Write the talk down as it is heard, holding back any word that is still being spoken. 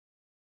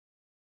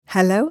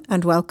Hello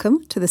and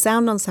welcome to the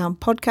Sound on Sound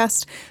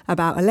podcast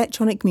about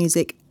electronic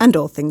music and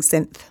all things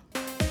synth.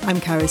 I'm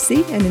Cara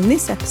C, and in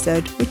this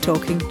episode we're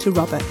talking to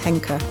Robert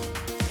Henke.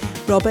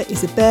 Robert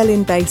is a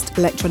Berlin-based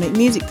electronic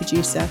music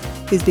producer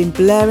who's been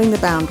blurring the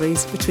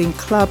boundaries between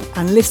club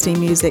and listening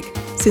music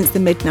since the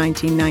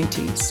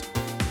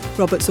mid-1990s.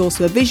 Robert's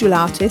also a visual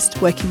artist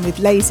working with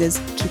lasers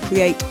to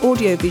create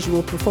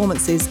audio-visual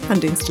performances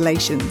and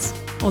installations.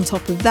 On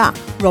top of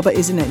that, Robert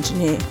is an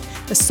engineer,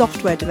 a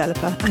software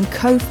developer and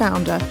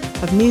co-founder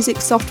of music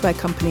software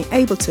company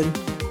Ableton,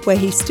 where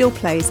he still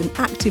plays an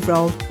active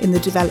role in the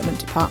development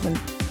department.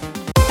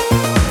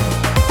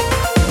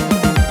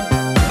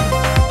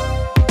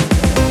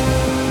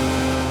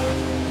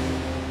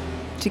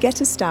 To get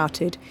us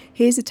started,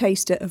 here's a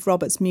taster of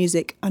Robert's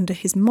music under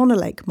his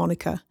Monolake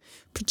moniker,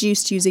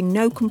 produced using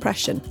no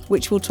compression,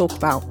 which we'll talk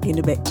about in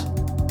a bit.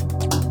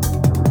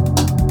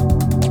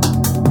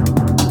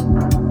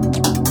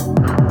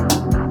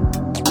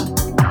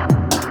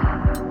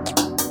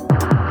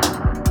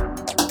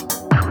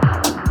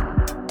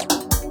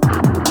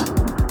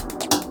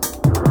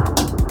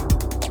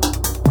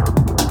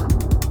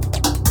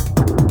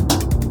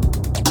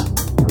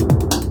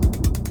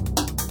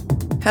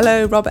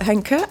 Hello, Robert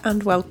Henke,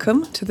 and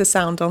welcome to the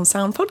Sound on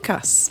Sound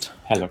podcast.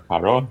 Hello,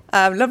 Caro.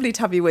 Lovely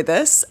to have you with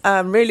us.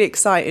 I'm really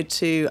excited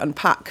to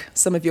unpack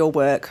some of your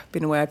work. I've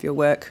been aware of your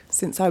work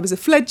since I was a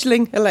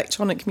fledgling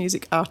electronic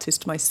music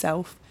artist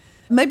myself.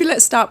 Maybe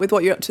let's start with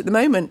what you're up to at the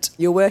moment.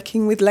 You're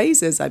working with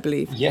lasers, I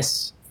believe.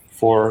 Yes,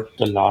 for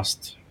the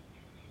last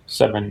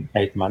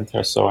 7-8 months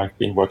or so, I've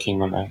been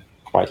working on a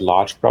quite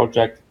large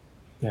project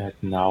that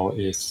now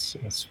is,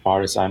 as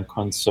far as I'm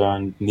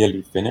concerned,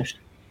 nearly finished.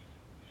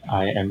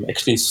 I am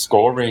actually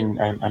scoring,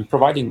 I'm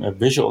providing a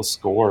visual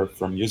score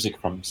for music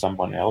from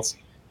someone else.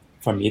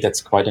 For me,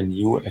 that's quite a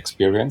new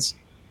experience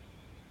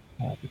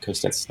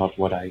because that's not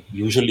what I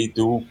usually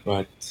do.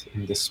 But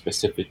in this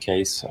specific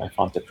case, I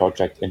found the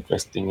project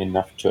interesting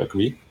enough to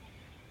agree.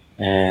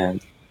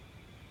 And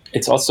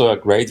it's also a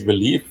great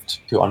relief, to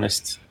be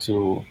honest,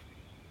 to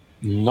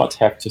not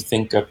have to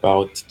think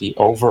about the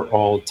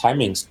overall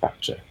timing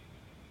structure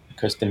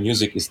because the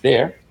music is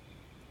there.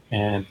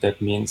 And that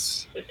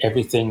means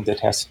everything that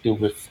has to do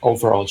with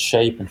overall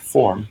shape and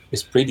form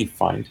is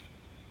predefined.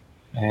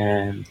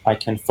 And I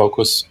can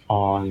focus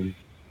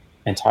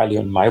entirely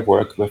on my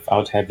work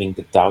without having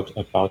the doubt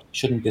about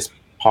shouldn't this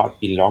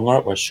part be longer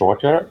or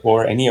shorter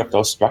or any of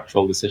those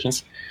structural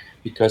decisions,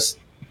 because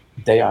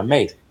they are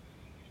made.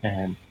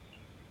 And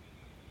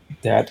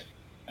that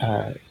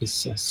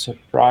is a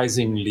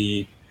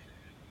surprisingly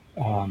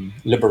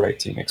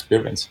liberating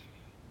experience.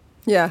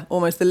 Yeah,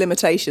 almost the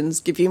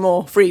limitations give you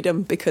more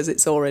freedom because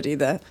it's already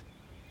there.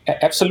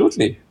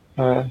 Absolutely.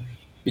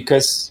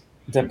 Because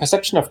the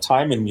perception of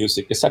time in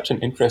music is such an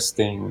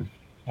interesting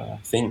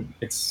thing.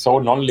 It's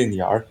so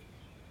nonlinear,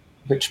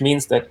 which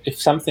means that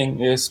if something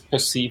is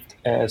perceived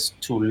as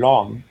too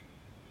long,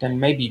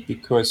 then maybe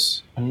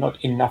because not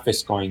enough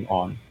is going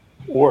on,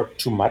 or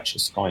too much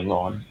is going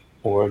on,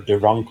 or the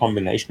wrong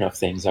combination of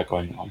things are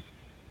going on.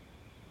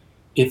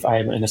 If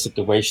I'm in a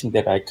situation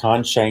that I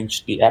can't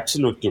change the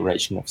absolute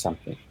duration of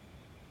something,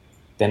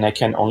 then I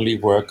can only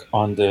work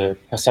on the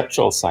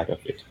perceptual side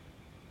of it.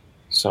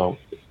 So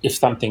if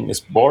something is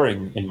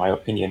boring, in my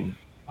opinion,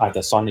 either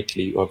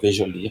sonically or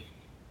visually,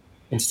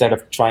 instead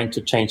of trying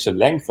to change the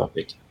length of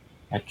it,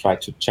 I try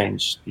to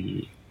change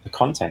the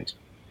content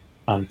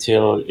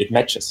until it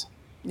matches.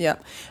 Yeah.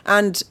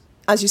 And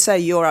as you say,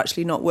 you're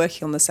actually not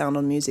working on the sound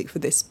on music for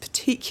this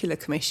particular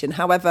commission.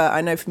 However, I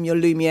know from your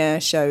Lumiere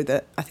show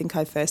that I think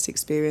I first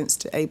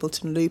experienced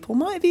Ableton Loop, or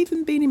might have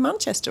even been in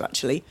Manchester,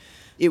 actually.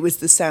 It was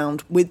the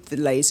sound with the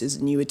lasers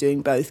and you were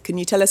doing both. Can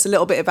you tell us a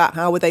little bit about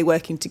how were they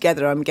working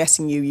together? I'm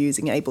guessing you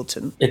using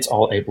Ableton. It's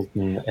all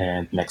Ableton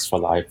and Max for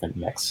Live and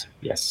Max,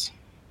 yes.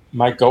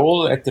 My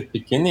goal at the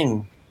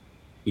beginning,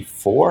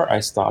 before I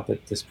started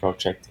this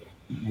project,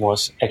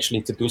 was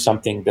actually to do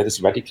something that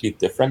is radically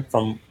different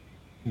from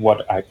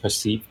what I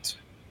perceived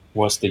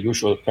was the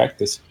usual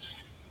practice.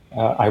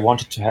 I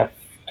wanted to have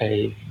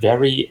a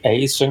very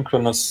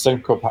asynchronous,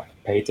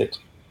 syncopated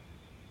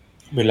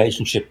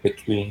relationship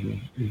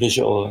between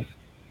visual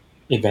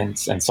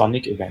events and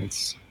sonic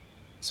events.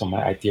 So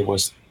my idea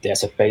was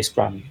there's a bass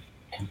drum,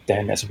 and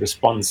then as a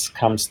response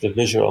comes the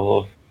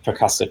visual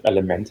percussive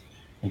element,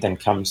 and then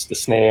comes the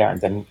snare,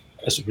 and then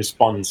as a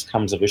response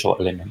comes a visual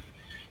element.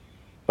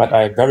 But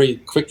I very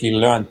quickly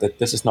learned that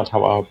this is not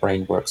how our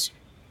brain works,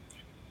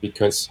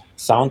 because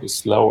sound is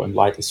slow and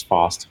light is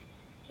fast.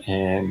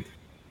 And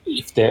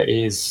if there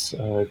is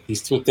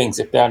these two things,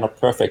 if they are not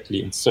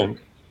perfectly in sync,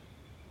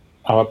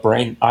 our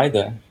brain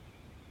either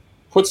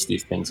puts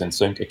these things in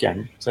sync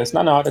again, says,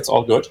 no, that's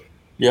all good,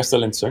 we are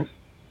still in sync,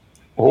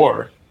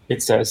 or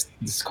it says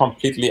this is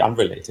completely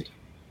unrelated.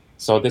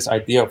 So this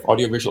idea of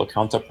audiovisual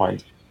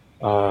counterpoint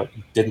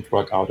didn't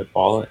work out at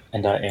all,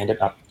 and I ended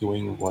up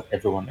doing what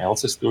everyone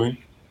else is doing,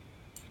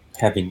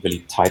 having really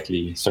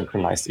tightly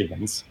synchronized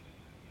events,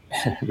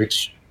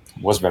 which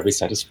was very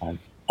satisfying.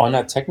 On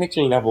a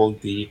technical level,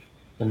 the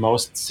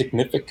most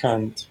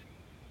significant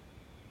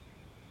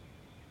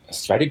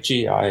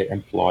strategy I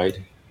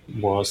employed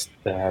was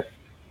that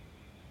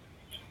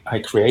I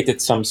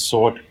created some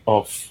sort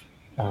of,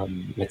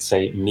 let's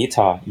say,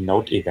 meta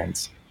node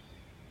events.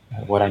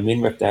 What I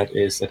mean with that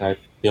is that I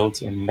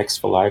built in Max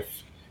for Live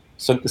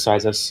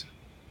synthesizers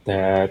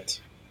that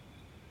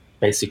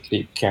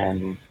basically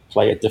can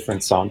play a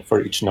different sound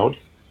for each node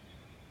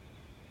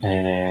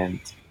and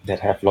that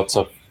have lots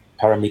of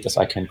parameters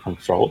I can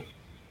control.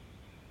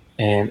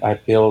 And I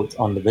built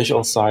on the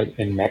visual side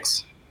in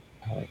Max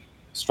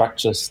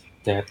structures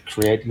that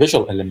create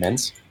visual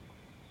elements.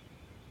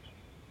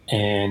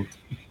 And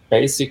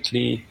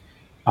basically,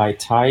 I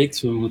tie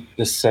to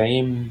the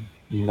same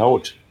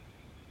node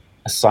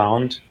a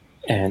sound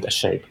and a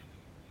shape.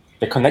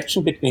 The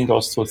connection between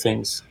those two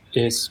things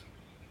is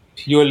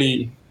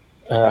purely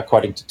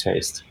according to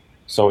taste.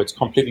 So it's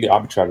completely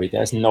arbitrary.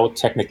 There's no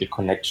technical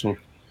connection.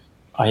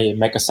 I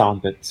make a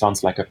sound that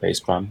sounds like a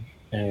bass drum,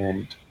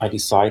 and I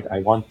decide I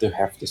want to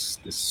have this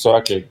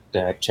circle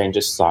that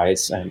changes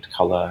size and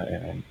color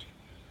and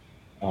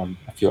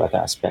a few other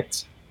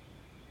aspects.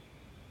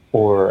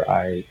 Or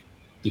I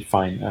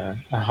define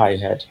a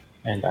hi-hat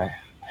and I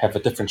have a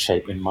different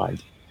shape in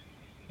mind.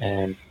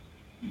 And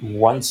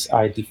once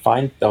I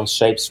define those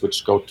shapes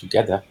which go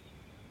together,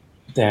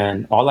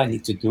 then all I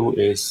need to do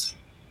is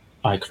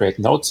I create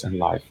notes in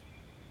Live.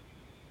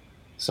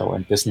 So,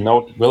 and this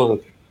note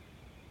will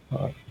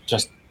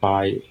just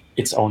by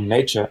its own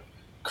nature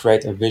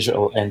create a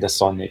visual and a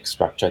sonic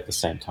structure at the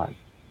same time.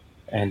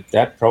 And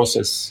that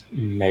process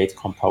made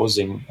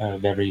composing a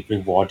very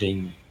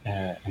rewarding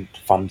and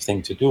fun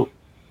thing to do.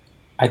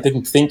 I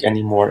didn't think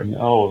anymore,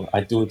 oh,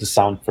 I do the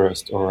sound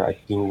first or I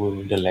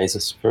do the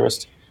lasers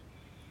first.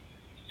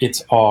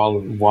 It's all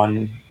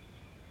one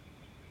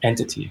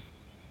entity.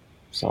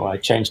 So I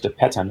changed the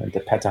pattern, and the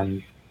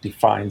pattern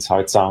defines how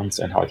it sounds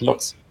and how it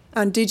looks.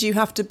 And did you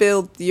have to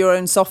build your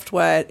own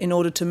software in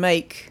order to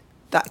make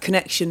that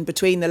connection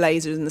between the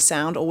lasers and the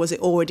sound, or was it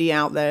already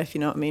out there, if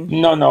you know what I mean?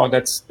 No,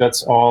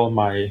 that's all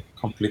my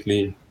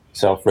completely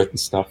self-written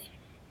stuff.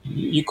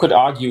 You could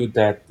argue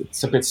that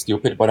it's a bit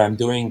stupid what I'm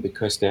doing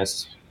because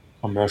there's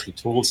commercial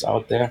tools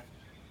out there,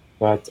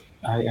 but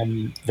I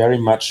am very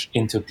much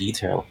into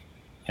detail,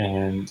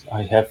 and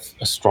I have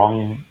a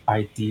strong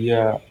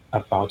idea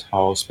about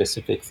how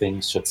specific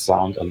things should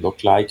sound or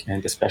look like,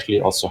 and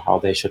especially also how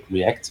they should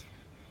react.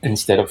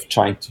 Instead of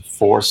trying to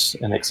force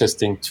an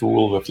existing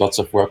tool with lots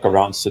of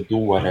workarounds to do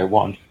what I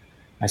want,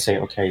 I say,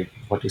 okay,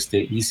 what is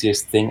the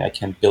easiest thing I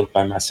can build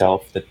by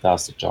myself that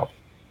does the job?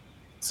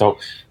 So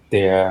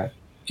there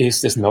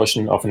is this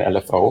notion of an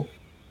LFO,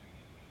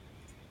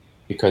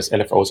 because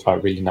LFOs are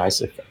really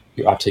nice if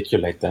you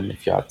articulate them,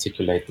 if you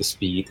articulate the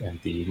speed and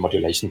the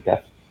modulation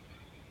depth.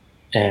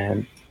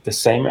 And the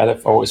same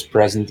LFO is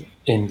present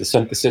in the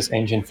synthesis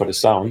engine for the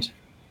sound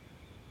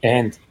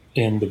and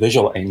in the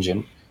visual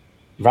engine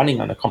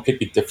running on a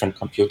completely different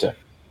computer.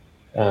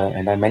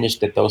 And I managed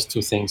that those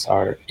two things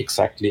are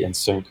exactly in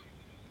sync,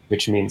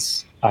 which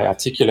means I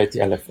articulate the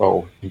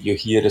LFO and you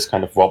hear this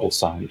kind of wobble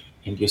sound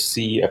and you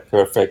see a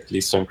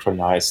perfectly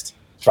synchronized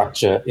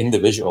structure in the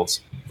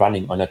visuals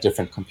running on a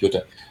different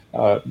computer.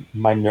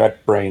 My nerd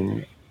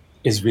brain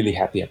is really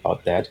happy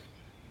about that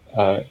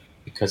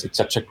because it's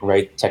such a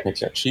great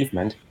technical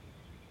achievement.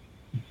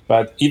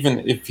 But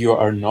even if you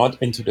are not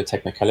into the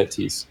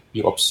technicalities,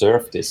 you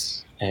observe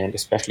this, and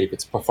especially if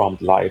it's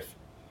performed live,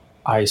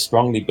 I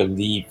strongly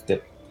believe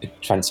that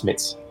it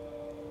transmits.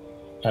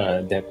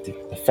 That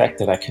the fact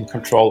that I can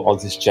control all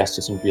these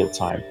gestures in real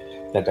time,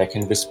 that I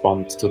can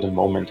respond to the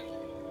moment,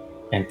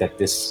 and that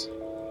this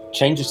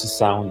changes the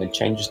sound and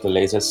changes the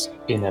lasers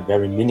in a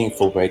very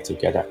meaningful way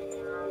together.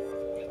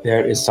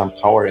 There is some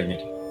power in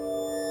it.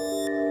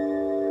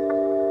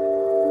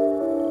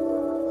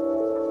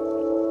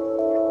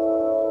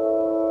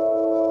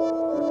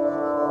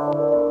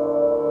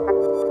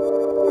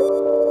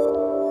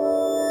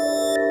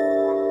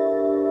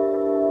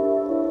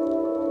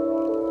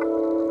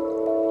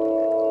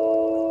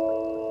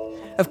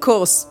 Of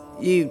course,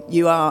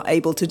 you are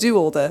able to do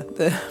all the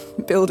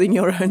building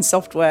your own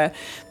software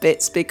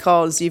bits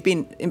because you've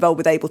been involved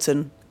with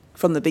Ableton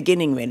from the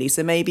beginning, really.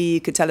 So maybe you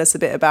could tell us a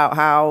bit about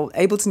how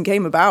Ableton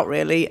came about,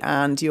 really,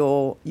 and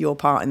your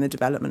part in the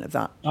development of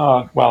that.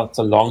 Well, it's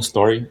a long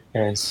story,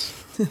 which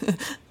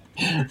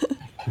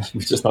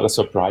is not a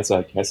surprise,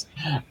 I guess.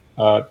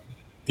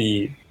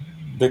 The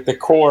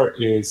core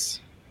is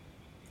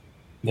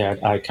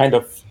that I kind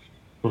of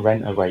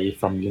ran away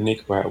from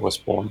Munich, where I was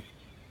born,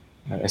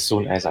 as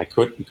soon as I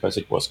could because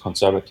it was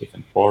conservative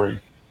and boring.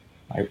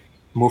 I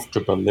moved to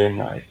Berlin.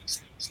 I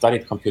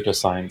studied computer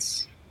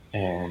science,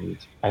 and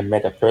I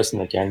met a person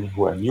again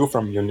who I knew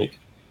from Munich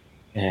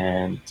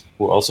and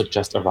who also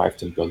just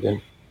arrived in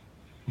Berlin.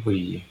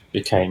 We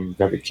became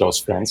very close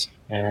friends,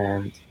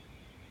 and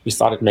we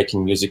started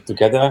making music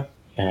together.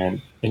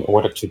 And in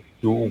order to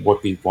do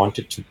what we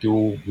wanted to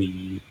do,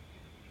 we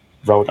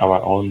wrote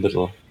our own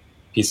little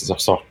pieces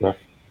of software.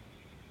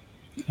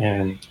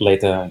 And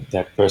later,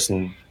 that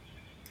person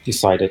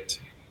decided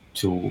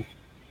to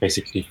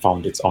basically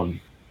found its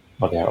own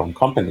or their own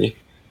company.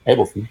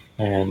 Ableton,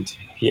 and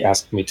he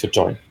asked me to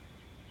join.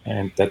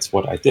 And that's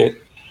what I did.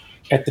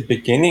 At the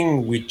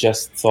beginning, we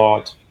just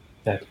thought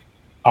that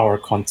our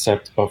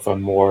concept of a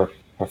more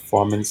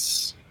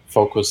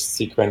performance-focused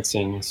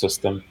sequencing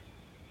system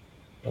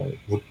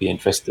would be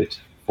interested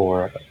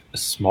for a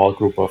small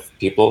group of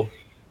people.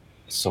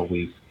 So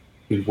we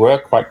were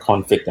quite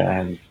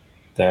confident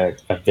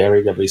that a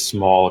very, very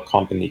small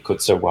company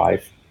could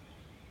survive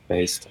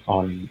based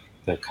on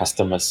the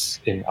customers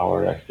in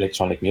our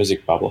electronic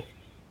music bubble.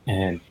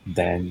 And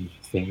then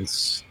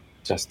things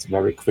just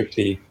very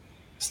quickly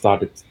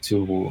started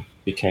to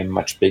become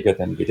much bigger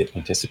than we did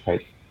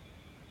anticipate.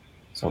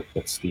 So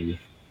that's the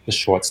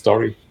short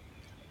story.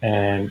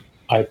 And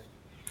I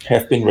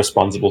have been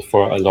responsible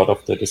for a lot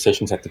of the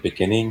decisions at the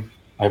beginning.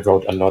 I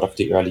wrote a lot of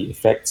the early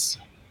effects,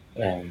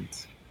 and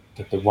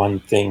the one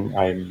thing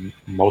I'm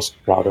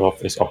most proud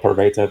of is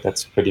Operator.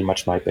 That's pretty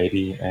much my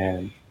baby,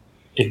 and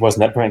it was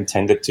never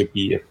intended to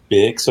be a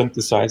big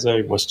synthesizer.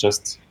 It was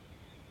just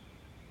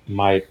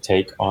my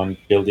take on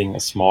building a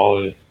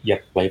small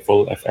yet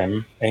playful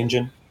FM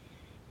engine.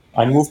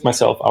 I moved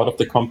myself out of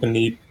the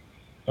company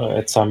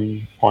at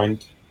some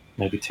point,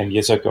 maybe 10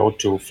 years ago,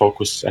 to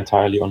focus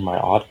entirely on my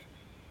art.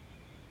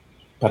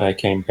 But I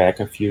came back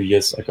a few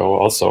years ago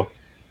also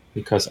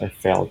because I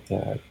felt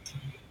that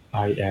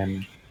I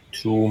am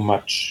too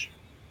much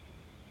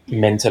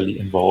mentally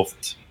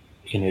involved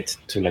in it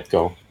to let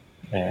go.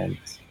 And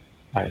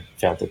I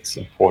felt it's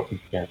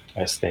important that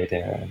I stay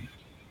there and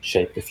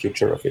shape the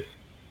future of it.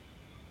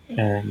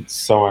 And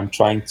so I'm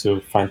trying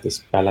to find this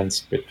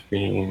balance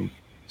between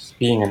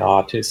being an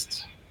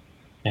artist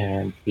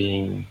and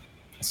being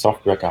a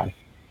software guy.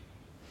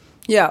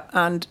 Yeah,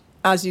 and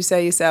as you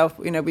say yourself,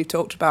 we've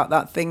talked about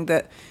that thing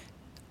that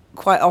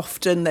quite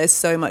often there's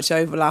so much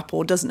overlap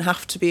or doesn't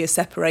have to be a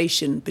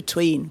separation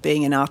between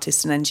being an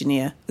artist and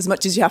engineer. As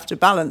much as you have to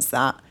balance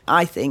that,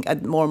 I think,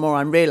 and more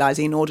I'm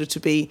realising, in order to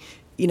be,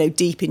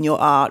 deep in your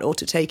art or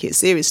to take it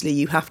seriously,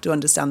 you have to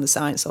understand the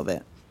science of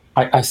it.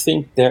 I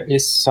think there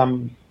is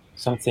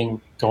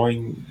something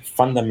going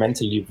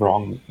fundamentally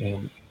wrong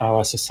in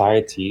our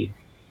society,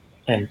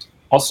 and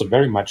also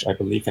very much, I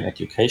believe, in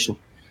education,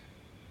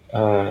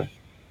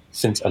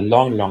 since a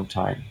long, long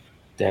time,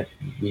 that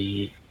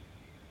we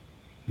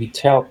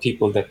tell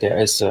people that there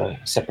is a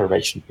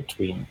separation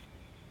between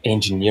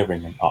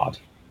engineering and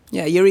art.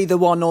 Yeah, you're either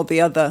one or the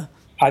other.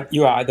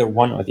 You are either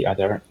one or the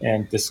other,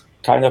 and this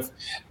kind of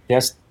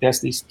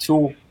there's these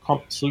two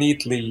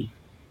completely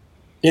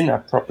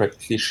inappropriate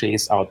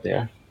cliches out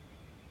there.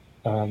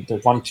 The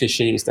one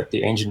cliche is that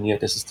the engineer,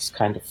 this is this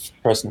kind of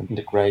person in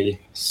the gray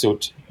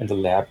suit in the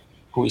lab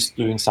who is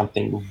doing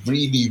something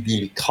really,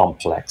 really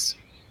complex,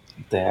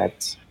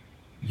 that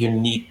you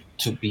need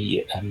to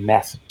be a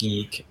math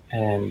geek,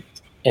 and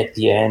at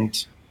the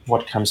end,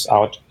 what comes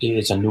out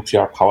is a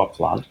nuclear power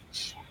plant.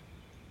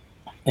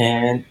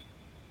 And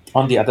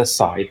on the other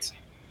side,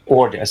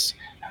 or there's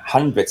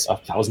hundreds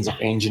of thousands of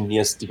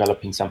engineers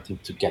developing something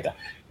together.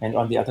 And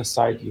on the other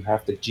side, you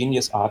have the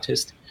genius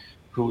artist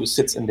who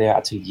sits in their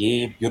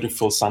atelier,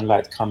 beautiful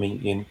sunlight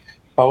coming in.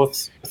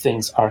 Both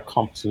things are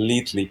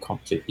completely,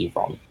 completely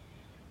wrong.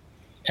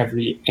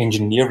 Every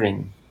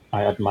engineering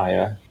I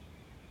admire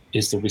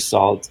is the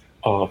result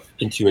of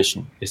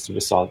intuition, is the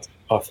result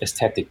of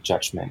aesthetic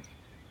judgment.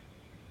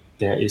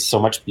 There is so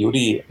much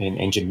beauty in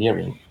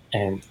engineering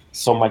and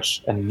so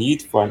much a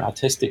need for an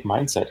artistic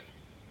mindset.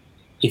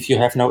 If you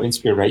have no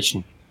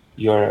inspiration,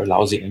 you're a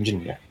lousy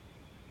engineer,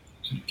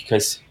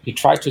 because you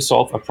try to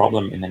solve a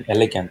problem in an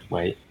elegant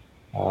way,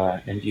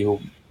 and you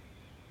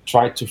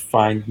try to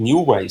find new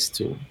ways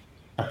to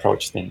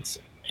approach things,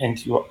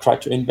 and you try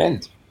to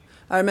invent.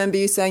 I remember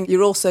you saying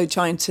you're also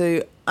trying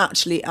to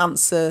actually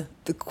answer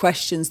the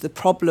questions, the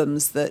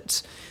problems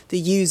that the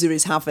user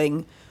is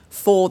having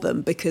for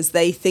them, because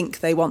they think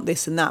they want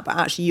this and that, but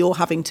actually you're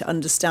having to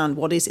understand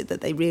what is it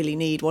that they really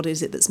need, what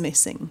is it that's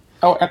missing.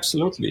 Oh,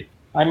 absolutely.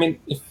 I mean,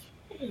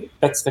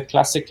 that's the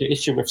classic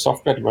issue with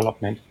software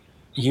development.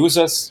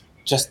 Users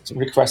just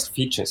request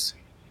features,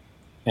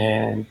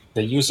 and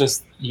the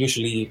users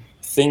usually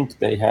think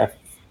they have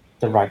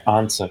the right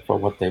answer for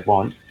what they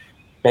want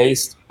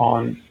based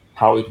on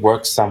how it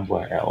works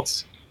somewhere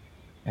else.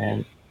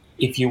 And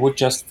if you would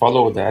just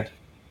follow that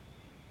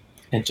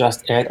and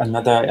just add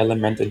another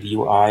element in the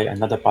UI,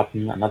 another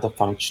button, another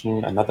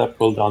function, another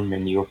pull-down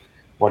menu,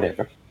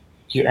 whatever,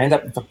 you end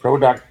up with a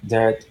product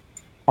that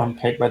on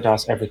paper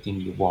does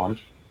everything you want,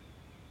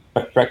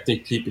 but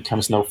practically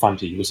becomes no fun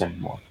to use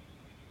anymore.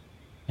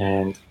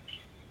 And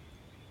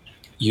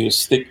you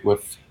stick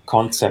with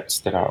concepts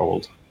that are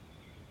old.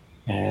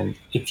 And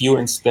if you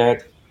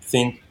instead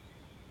think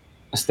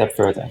a step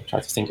further and try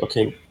to think,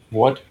 okay,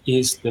 what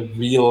is the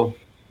real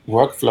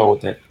workflow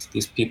that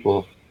these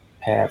people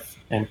have,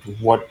 and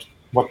what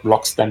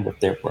blocks them with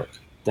their work,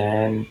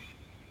 then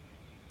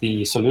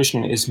the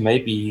solution is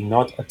maybe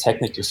not a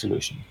technical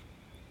solution,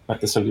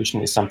 but the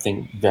solution is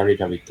something very,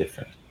 very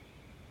different.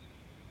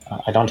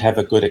 I don't have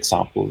a good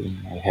example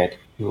in my head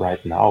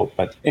right now,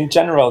 but in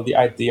general, the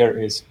idea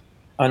is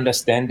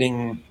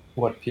understanding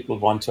what people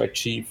want to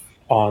achieve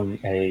on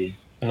a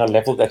on a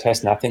level that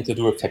has nothing to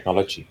do with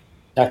technology.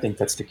 I think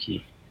that's the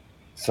key.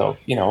 So,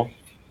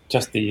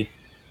 just the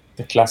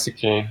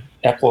classical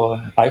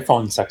Apple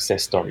iPhone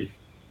success story.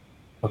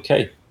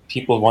 Okay,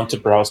 people want to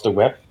browse the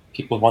web,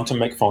 people want to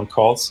make phone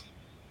calls,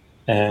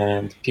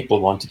 and people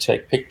want to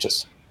take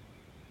pictures.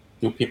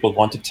 Do people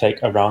want to take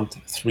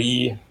around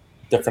 3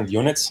 different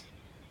units?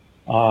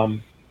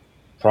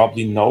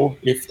 Probably no,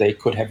 if they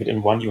could have it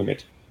in one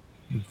unit.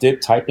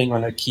 Did typing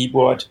on a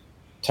keyboard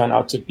turn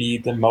out to be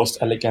the most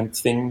elegant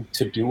thing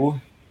to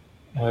do?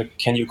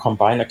 Can you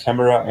combine a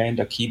camera and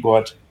a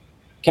keyboard?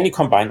 Can you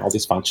combine all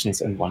these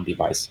functions in one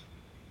device?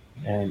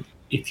 And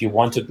if you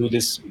want to do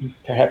this,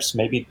 perhaps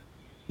maybe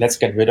let's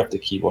get rid of the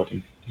keyboard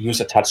and use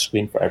a touch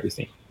screen for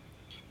everything.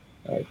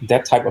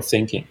 That type of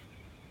thinking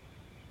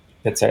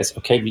that says,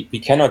 okay, we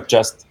cannot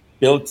just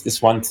build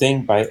this one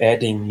thing by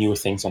adding new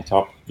things on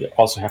top. We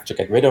also have to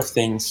get rid of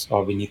things,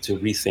 or we need to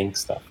rethink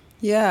stuff.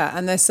 Yeah,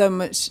 and there's so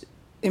much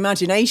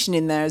imagination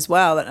in there as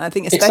well. And I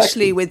think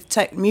especially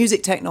Exactly. with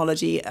music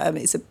technology,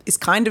 it's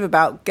kind of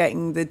about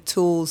getting the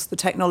tools, the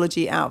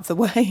technology out of the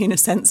way in a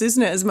sense,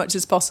 isn't it? As much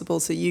as possible,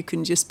 so you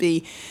can just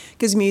be,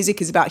 because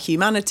music is about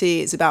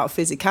humanity, it's about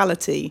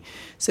physicality.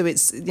 So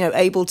it's,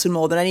 Ableton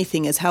more than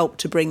anything has helped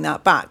to bring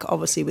that back.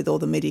 Obviously, with all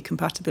the MIDI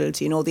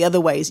compatibility and all the other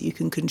ways you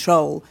can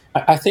control.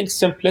 I think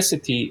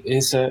simplicity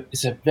is a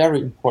very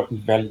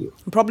important value.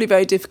 And probably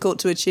very difficult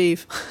to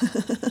achieve.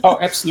 Oh,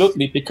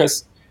 absolutely,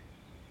 because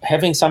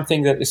having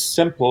something that is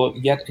simple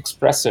yet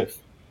expressive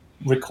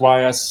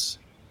requires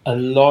a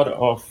lot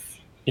of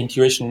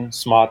intuition,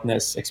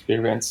 smartness,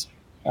 experience.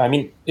 I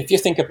mean, if you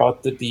think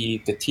about the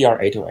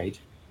TR-808,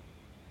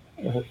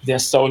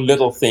 there's so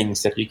little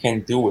things that you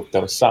can do with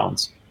those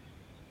sounds.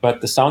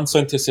 But the sound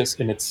synthesis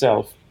in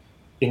itself,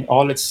 in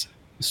all its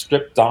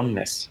stripped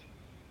downness,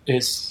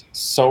 is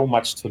so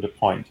much to the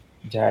point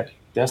that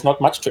there's not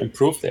much to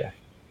improve there.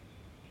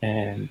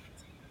 And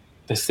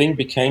the thing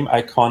became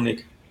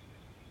iconic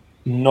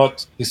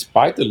not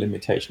despite the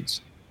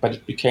limitations, but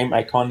it became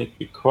iconic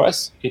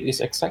because it is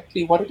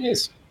exactly what it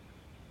is.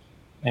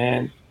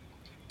 And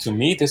to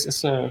me, this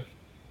is a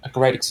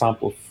great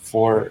example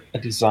for a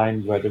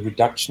design where the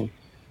reduction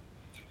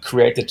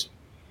created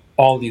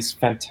all these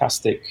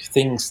fantastic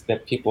things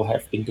that people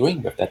have been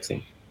doing with that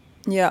thing.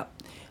 Yeah.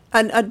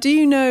 And do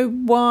you know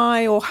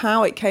why or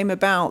how it came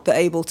about that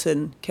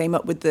Ableton came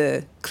up with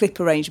the clip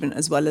arrangement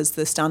as well as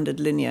the standard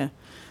linear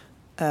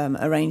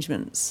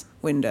arrangements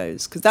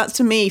windows? Because that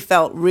to me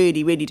felt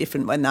really, really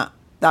different when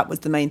that was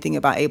the main thing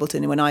about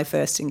Ableton when I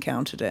first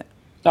encountered it.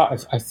 I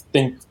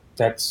think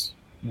that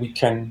we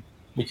can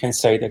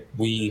say that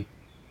we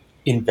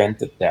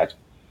invented that.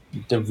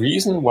 The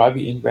reason why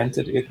we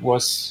invented it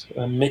was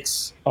a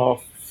mix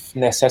of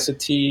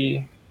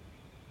necessity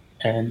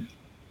and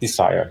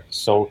desire.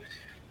 So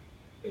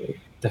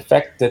the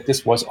fact that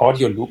this was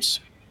audio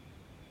loops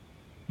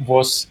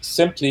was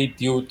simply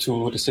due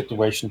to the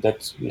situation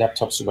that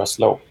laptops were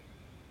slow.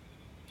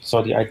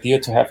 So the idea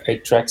to have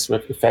 8 tracks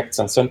with effects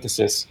and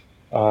synthesis,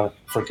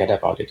 forget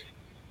about it.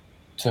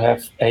 To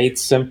have 8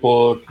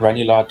 simple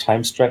granular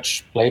time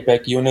stretch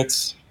playback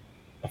units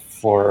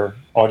for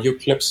audio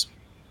clips,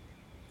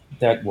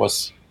 that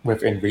was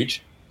within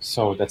reach.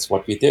 So that's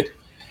what we did.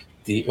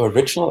 The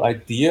original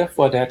idea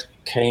for that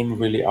came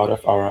really out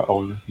of our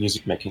own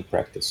music making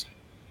practice.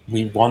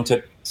 We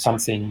wanted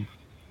something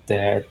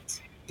that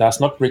does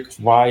not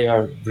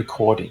require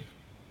recording.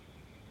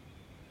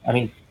 I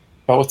mean,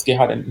 both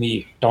Gerhard and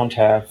me don't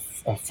have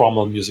a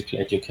formal musical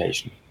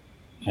education.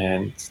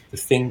 And the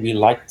thing we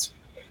liked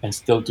and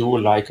still do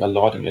like a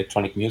lot in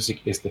electronic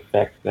music is the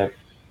fact that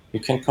you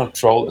can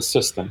control a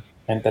system,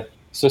 and that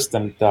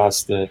system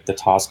does the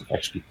task of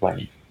actually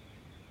playing.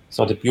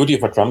 So the beauty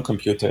of a drum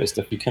computer is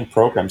that you can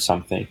program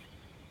something,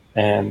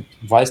 and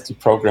whilst you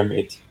program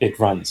it, it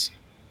runs.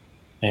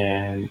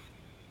 And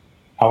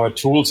our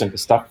tools and the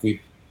stuff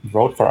we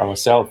wrote for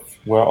ourselves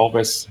were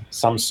always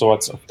some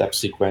sorts of depth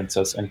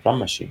sequencers and drum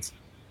machines.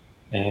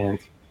 And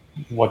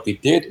what we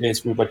did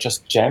is we were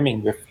just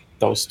jamming with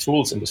those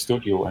tools in the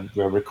studio, and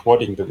we were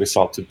recording the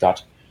result to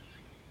that.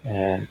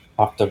 And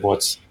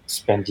afterwards,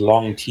 spent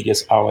long,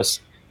 tedious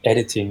hours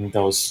editing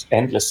those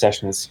endless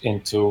sessions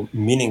into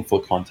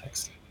meaningful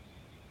context.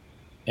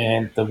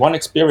 And the one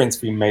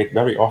experience we made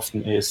very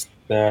often is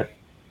that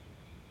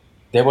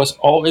there was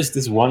always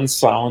this one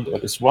sound or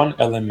this one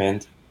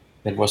element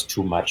that was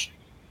too much.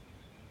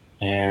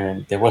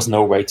 And there was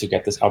no way to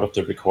get this out of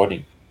the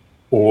recording,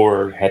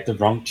 or had the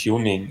wrong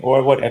tuning,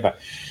 or whatever.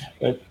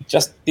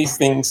 Just these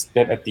things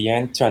that at the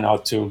end turn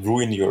out to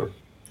ruin your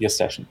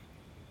session.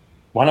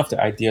 One of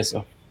the ideas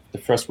of the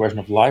first version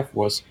of Live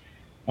was,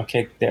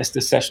 okay, there's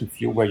this session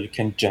view where you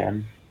can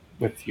jam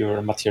with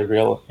your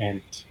material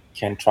and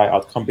can try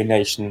out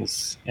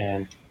combinations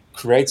and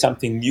create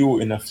something new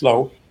in a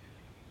flow.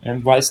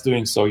 And whilst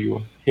doing so,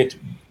 you hit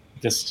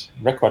this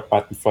record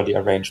button for the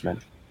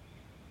arrangement.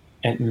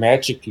 And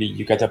magically,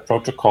 you get a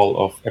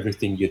protocol of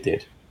everything you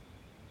did.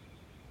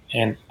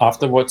 And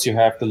afterwards, you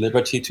have the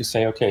liberty to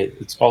say, okay,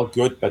 it's all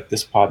good, but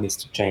this part needs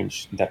to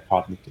change, that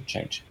part needs to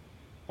change.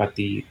 But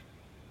the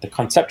the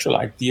conceptual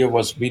idea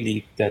was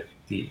really that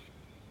the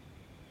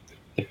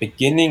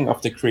beginning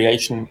of the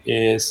creation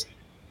is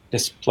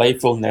this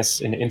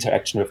playfulness in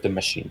interaction with the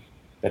machine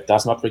that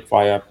does not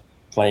require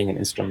playing an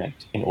instrument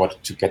in order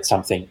to get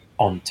something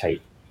on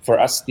tape. For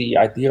us, the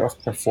idea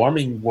of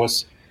performing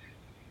was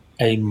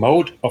a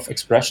mode of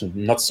expression,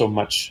 not so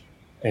much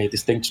a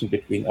distinction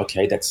between,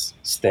 okay, that's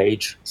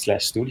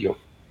stage/studio.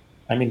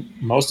 I mean,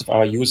 most of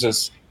our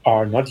users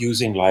are not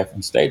using live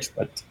on stage,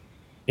 but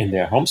in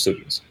their home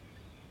studios.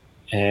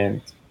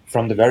 And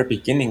from the very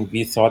beginning,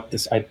 we thought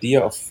this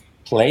idea of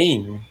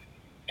playing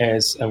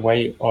as a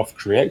way of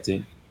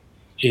creating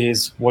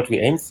is what we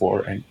aim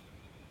for. And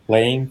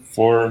playing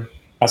for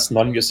us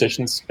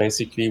non-musicians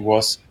basically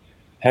was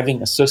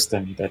having a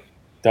system that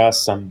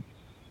does some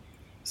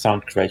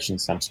sound creation,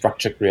 some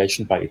structure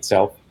creation by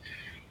itself,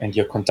 and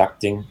you're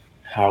conducting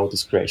how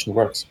this creation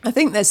works. I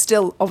think there's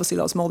still obviously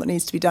lots more that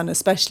needs to be done,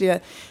 especially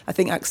I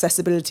think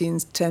accessibility in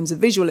terms of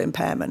visual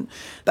impairment.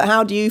 But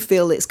how do you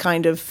feel it's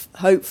kind of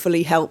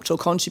hopefully helped or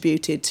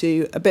contributed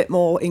to a bit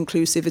more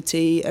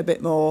inclusivity, a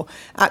bit more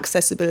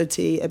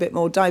accessibility, a bit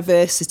more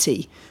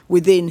diversity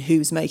within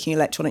who's making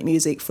electronic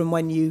music from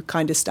when you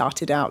kind of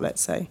started out,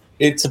 let's say?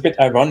 It's a bit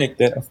ironic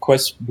that, of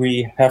course,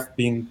 we have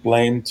been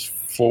blamed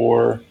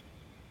for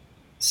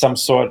some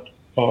sort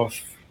of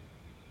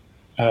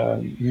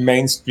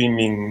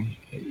mainstreaming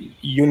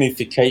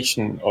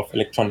unification of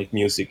electronic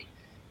music.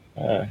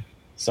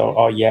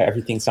 So,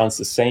 everything sounds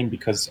the same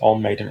because it's all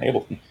made in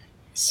Ableton.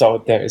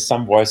 So there is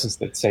some voices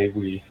that say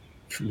we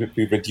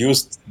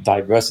reduced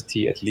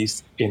diversity, at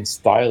least in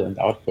style and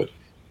output,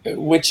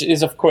 which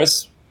is, of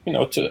course,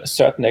 to a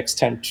certain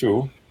extent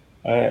true.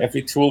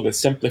 Every tool that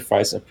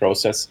simplifies a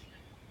process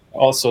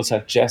also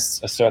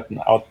suggests a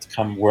certain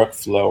outcome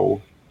workflow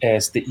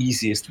as the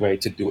easiest way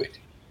to do it.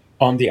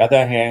 On the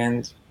other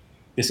hand,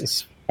 this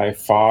is by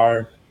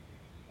far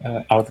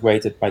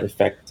outweighed by the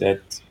fact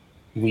that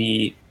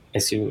we,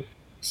 as you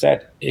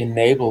said,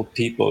 enable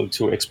people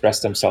to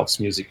express themselves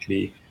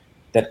musically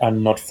that are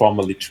not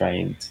formally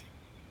trained,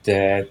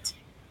 that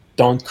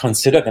don't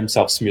consider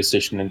themselves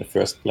musician in the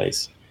first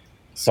place.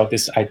 So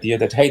this idea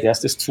that, hey,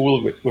 there's this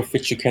tool with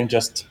which you can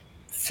just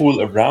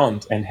fool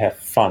around and have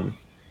fun.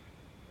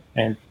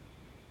 And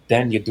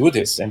then you do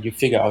this and you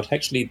figure out,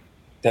 actually,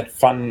 that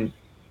fun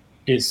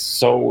is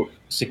so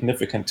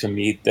significant to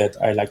me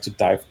that I like to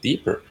dive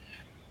deeper.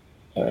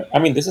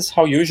 This is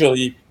how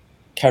usually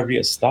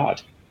careers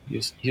start.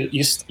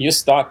 You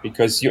start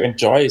because you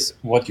enjoy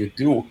what you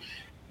do,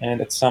 and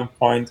at some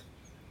point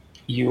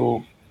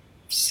you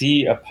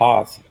see a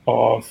path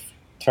of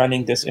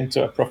turning this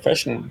into a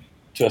profession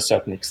to a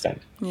certain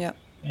extent. Yeah.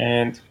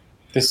 And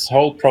this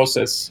whole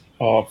process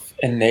of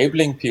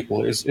enabling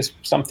people is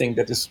something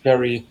that is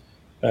very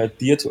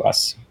dear to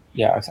us.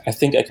 Yeah, I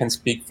think I can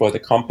speak for the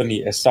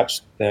company as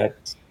such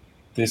that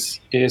this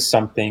is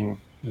something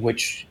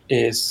which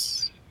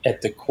is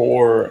at the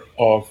core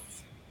of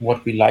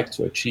what we like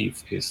to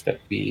achieve, is that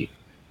we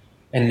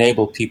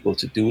enable people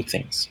to do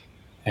things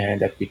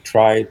and that we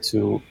try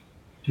to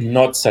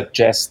not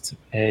suggest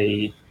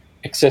a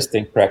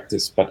existing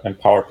practice, but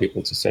empower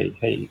people to say,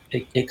 hey,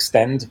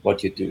 extend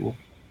what you do,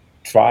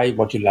 try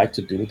what you like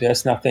to do.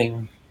 There's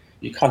nothing,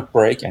 you can't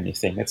break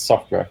anything. It's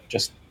software.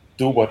 Just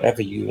do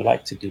whatever you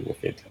like to do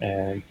with it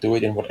and do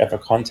it in whatever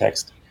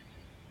context.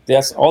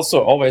 There's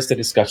also always the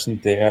discussion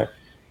there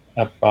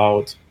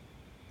about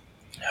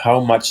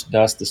how much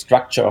does the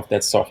structure of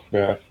that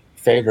software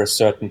favor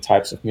certain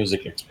types of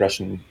music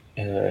expression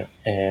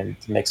and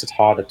makes it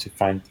harder to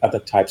find other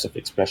types of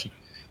expression.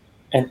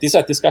 And these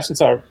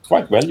discussions are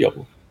quite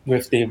valuable.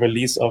 With the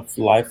release of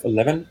Live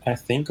 11, I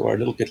think, or a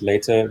little bit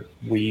later,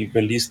 we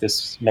released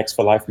this Max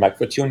for Live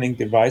microtuning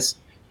device,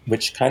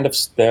 which kind of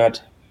stirred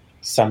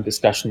some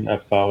discussion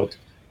about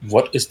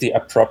what is the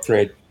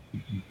appropriate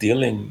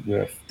dealing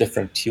with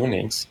different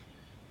tunings.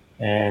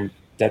 And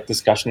that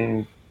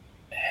discussion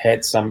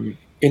had some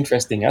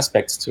interesting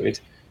aspects to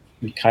it.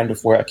 We kind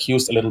of were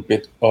accused a little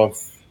bit of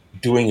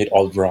doing it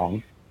all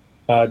wrong.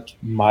 But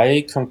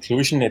my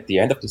conclusion at the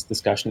end of this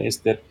discussion is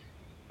that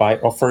by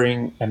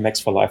offering a Max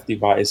for Live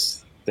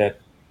device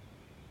that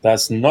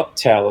does not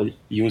tell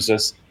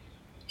users,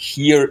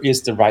 here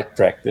is the right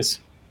practice,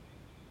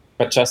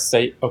 but just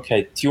say,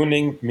 okay,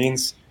 tuning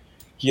means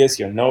here's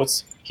your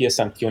notes, here's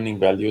some tuning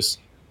values,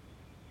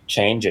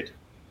 change it.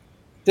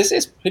 This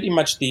is pretty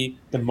much the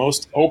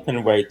most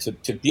open way to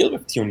deal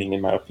with tuning, in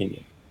my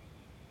opinion,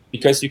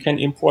 because you can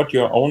import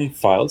your own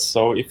files.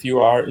 So if you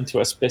are into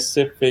a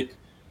specific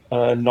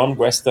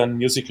non-Western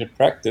musical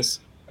practice,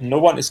 no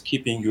one is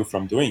keeping you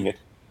from doing it.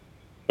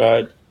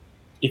 But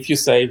if you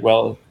say,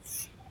 well,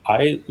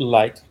 I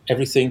like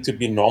everything to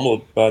be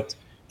normal, but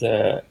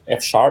the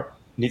F sharp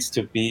needs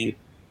to be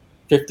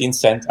 15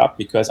 cents up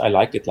because I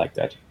like it like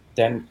that,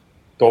 then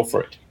go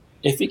for it.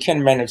 If we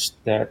can manage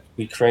that,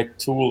 we create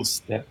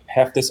tools that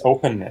have this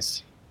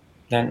openness,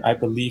 then I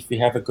believe we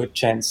have a good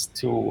chance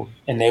to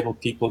enable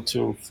people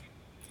to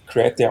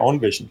create their own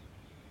vision.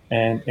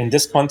 And in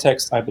this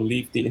context, I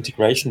believe the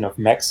integration of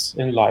Max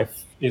in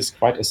Live is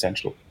quite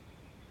essential.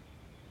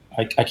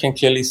 I can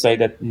clearly say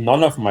that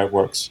none of my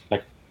works,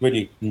 like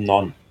really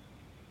none,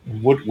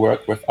 would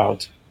work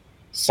without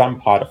some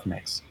part of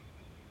Max.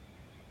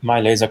 My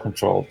laser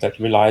control that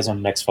relies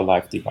on Max for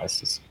Live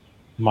devices.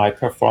 My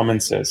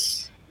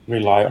performances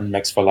rely on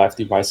Max for Live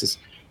devices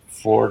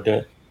for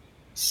the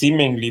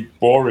seemingly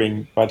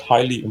boring but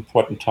highly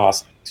important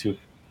task to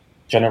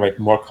generate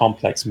more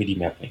complex MIDI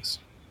mappings,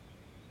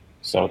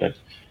 so that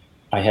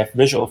I have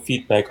visual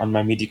feedback on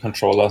my MIDI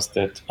controllers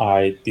that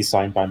I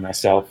design by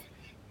myself.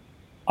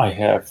 I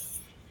have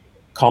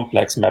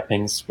complex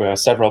mappings where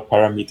several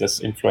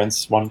parameters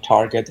influence one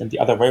target and the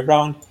other way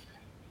around.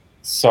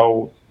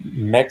 So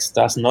Max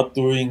does not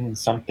doing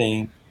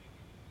something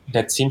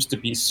that seems to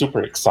be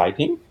super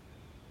exciting,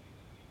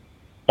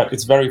 but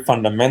it's very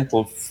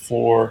fundamental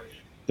for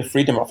the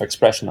freedom of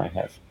expression I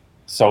have.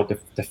 So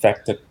the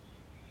fact that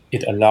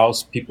it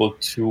allows people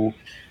to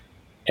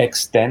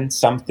extend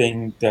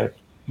something that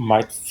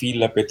might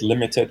feel a bit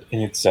limited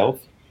in itself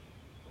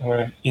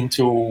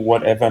into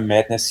whatever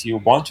madness you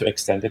want to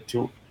extend it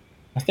to.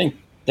 I think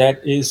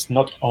that is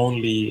not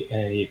only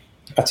a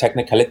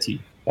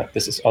technicality, but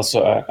this is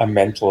also a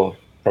mental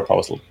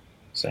proposal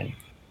saying,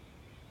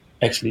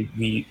 actually,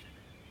 we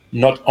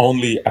not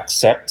only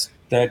accept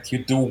that you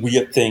do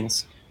weird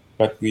things,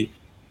 but we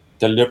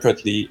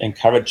deliberately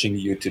encouraging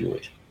you to do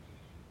it.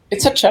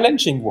 It's a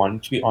challenging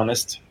one, to be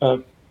honest,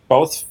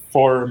 both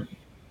for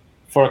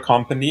a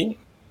company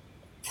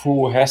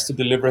who has to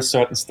deliver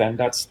certain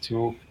standards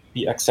to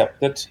be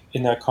accepted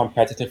in a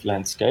competitive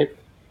landscape,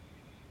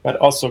 but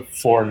also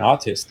for an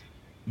artist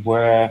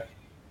where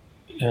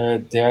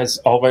there's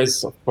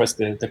always, of course,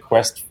 the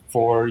quest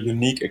for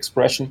unique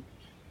expression,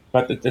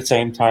 but at the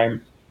same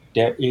time,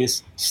 there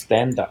is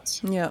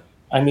standards. Yeah.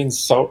 I mean,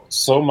 so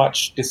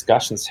much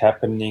discussions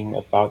happening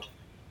about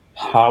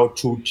how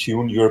to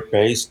tune your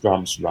bass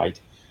drums right,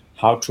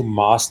 how to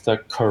master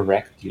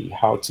correctly,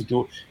 how to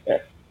do.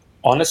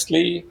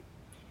 Honestly,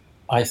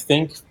 I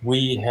think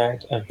we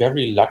had a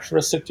very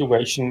luxurious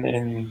situation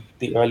in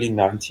the early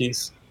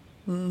 90s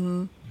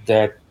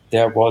that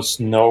there was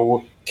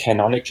no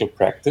canonical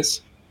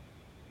practice,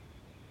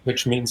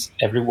 which means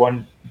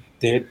everyone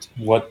did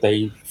what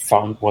they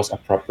found was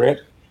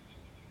appropriate.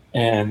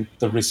 And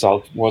the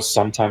result was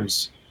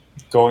sometimes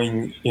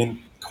going in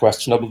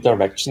questionable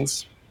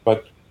directions,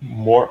 but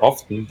more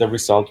often the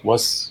result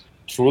was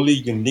truly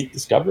unique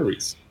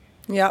discoveries.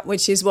 Yeah,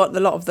 which is what a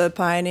lot of the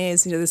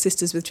pioneers, the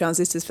Sisters with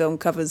Transistors film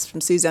covers,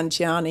 from Suzanne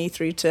Ciani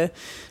through to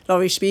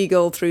Laurie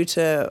Spiegel, through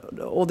to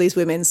all these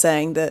women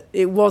saying that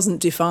it wasn't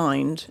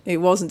defined. It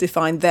wasn't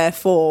defined,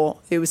 therefore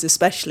it was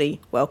especially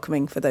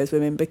welcoming for those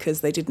women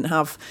because they didn't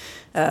have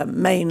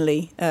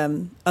mainly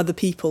other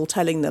people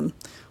telling them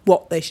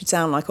what they should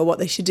sound like or what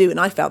they should do. And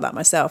I felt that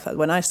myself.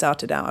 When I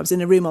started out, I was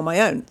in a room on my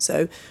own,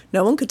 so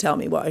no one could tell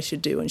me what I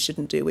should do and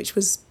shouldn't do, which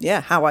was,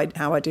 how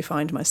I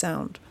defined my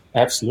sound.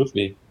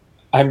 Absolutely.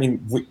 I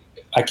mean,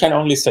 I can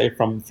only say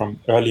from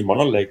early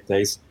Monolake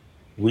days,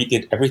 we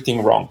did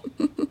everything wrong.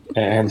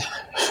 And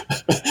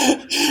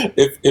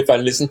if I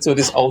listen to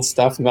this old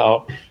stuff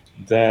now,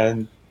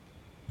 then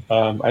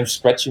I'm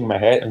scratching my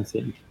head and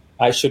think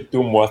I should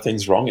do more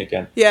things wrong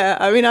again. Yeah,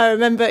 I mean, I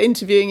remember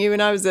interviewing you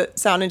when I was at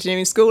sound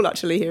engineering school,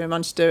 actually, here in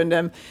Manchester,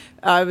 and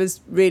I was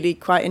really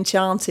quite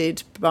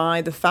enchanted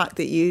by the fact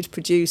that you'd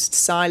produced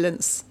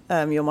Silence,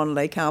 your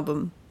Monolake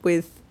album,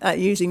 with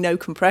using no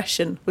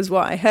compression, was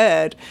what I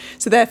heard.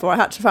 So therefore I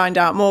had to find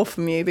out more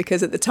from you,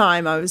 because at the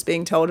time I was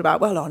being told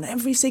about, well, on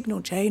every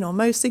signal chain, on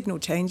most signal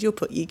chains, you'll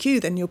put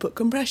EQ, then you'll put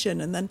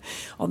compression, and then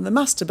on the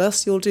master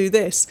bus you'll do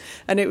this.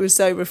 And it was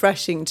so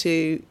refreshing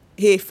to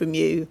hear from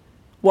you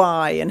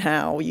why and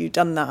how you've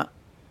done that.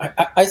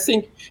 I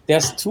think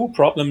there's two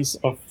problems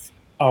of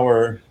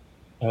our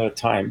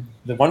time.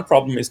 The one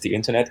problem is the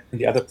internet, and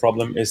the other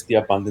problem is the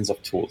abundance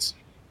of tools.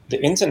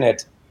 The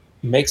internet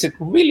makes it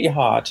really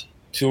hard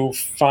to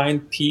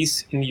find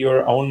peace in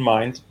your own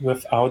mind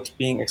without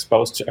being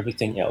exposed to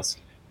everything else.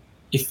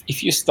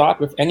 If you start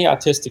with any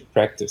artistic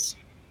practice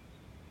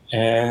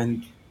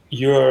and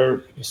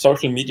your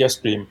social media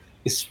stream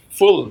is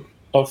full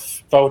of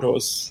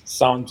photos,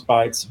 sound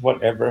bites,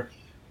 whatever,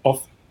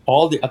 of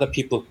all the other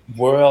people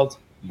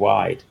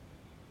worldwide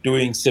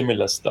doing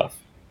similar stuff,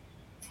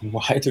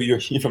 why do you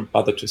even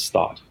bother to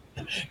start?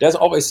 There's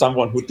always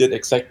someone who did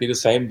exactly the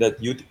same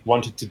that you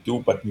wanted to do,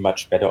 but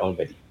much better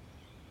already.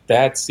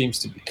 That seems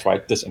to be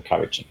quite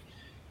disencouraging.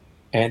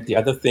 And the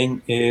other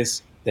thing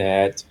is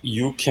that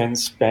you can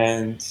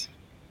spend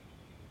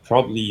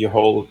probably your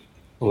whole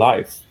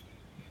life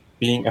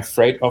being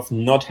afraid of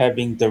not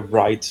having the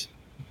right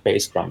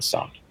bass drum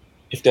sound.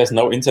 If there's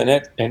no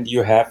internet and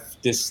you have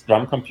this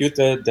drum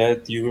computer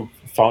that you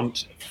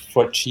found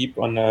for cheap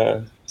on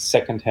a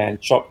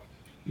second-hand shop,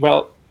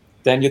 well,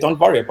 then you don't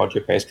worry about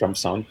your bass drum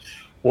sound.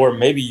 Or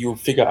maybe you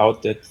figure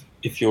out that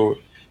if you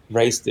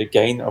raise the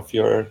gain of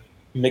your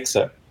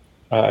mixer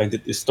and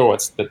it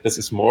distorts, that this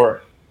is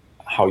more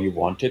how you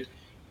want it.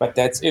 But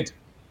that's it.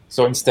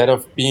 So instead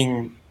of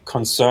being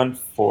concerned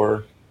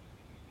for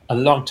a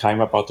long time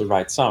about the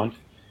right sound,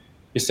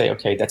 you say,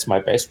 okay, that's my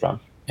bass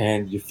drum.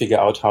 And you figure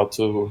out how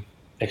to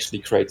actually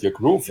create your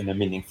groove in a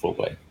meaningful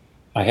way.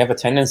 I have a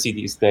tendency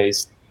these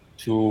days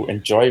to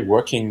enjoy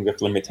working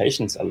with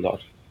limitations a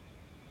lot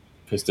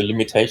because the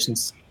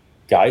limitations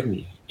guide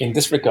me. In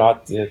this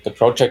regard, the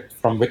project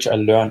from which I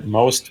learned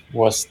most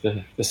was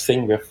the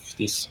thing with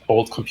these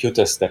old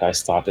computers that I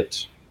started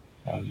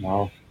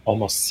now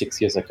almost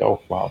 6 years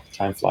ago. Wow,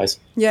 time flies.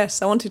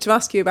 Yes, I wanted to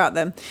ask you about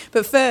them.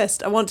 But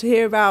first, I want to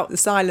hear about the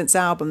Silence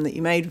album that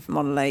you made with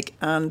Monolake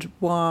and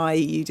why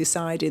you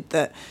decided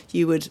that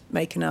you would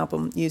make an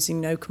album using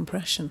no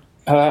compression.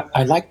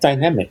 I like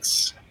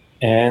dynamics,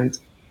 and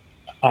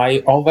I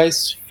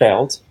always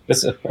felt,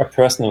 this is a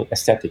personal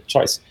aesthetic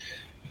choice,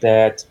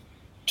 that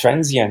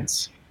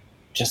transients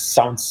just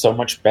sound so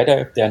much better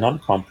if they're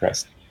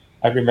non-compressed.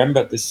 I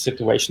remember this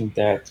situation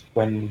that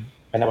when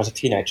I was a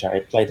teenager, I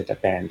played at a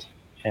band.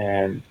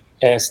 And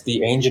as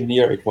the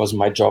engineer, it was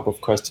my job,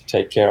 of course, to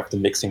take care of the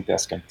mixing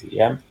desk and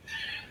the amp.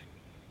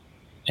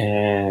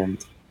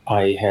 And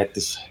I had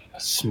this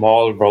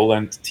small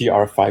Roland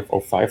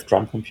TR-505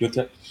 drum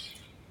computer.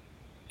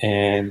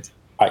 And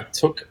I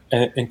took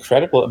an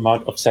incredible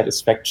amount of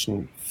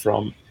satisfaction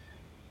from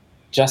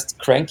just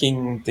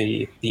cranking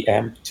the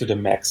amp to the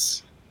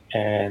max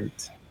and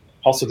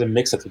also the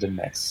mixer to the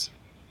max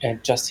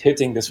and just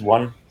hitting this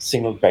one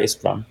single bass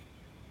drum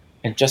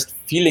and just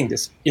feeling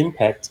this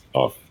impact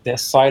of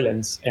there's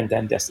silence and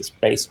then there's this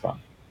bass drum.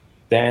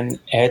 Then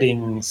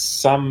adding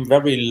some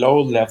very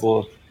low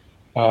level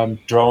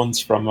drones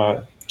from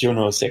a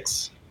Juno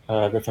 6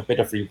 with a bit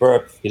of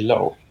reverb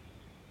below.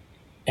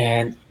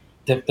 And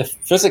the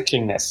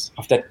physicalness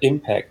of that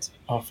impact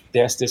of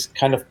there's this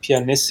kind of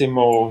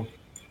pianissimo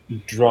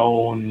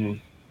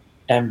drone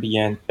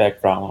ambient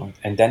background,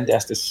 and then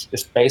there's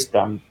this bass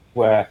drum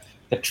where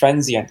the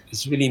transient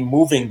is really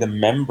moving the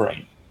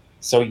membrane,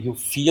 so you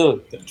feel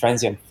the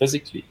transient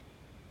physically.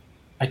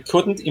 I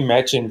couldn't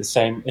imagine the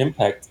same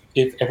impact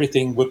if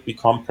everything would be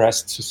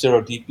compressed to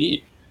 0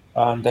 dB.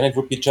 Then it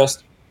would be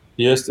just,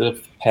 here's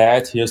the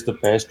pad, here's the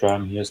bass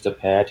drum, here's the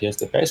pad, here's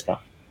the bass drum.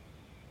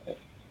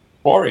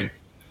 Boring.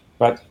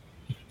 But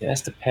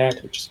there's the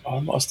pad, which is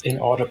almost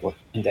inaudible,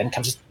 and then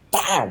comes just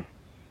BAM!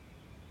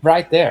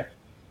 Right there.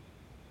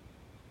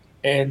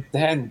 And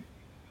then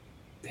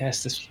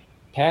there's this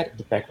pad in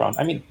the background.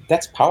 I mean,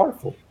 that's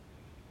powerful.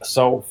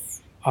 So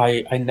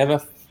I never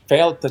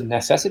felt the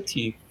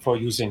necessity for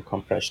using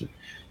compression.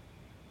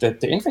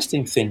 The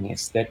interesting thing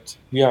is that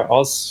we are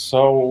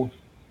also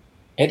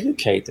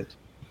educated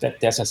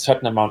that there's a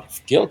certain amount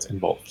of guilt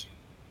involved.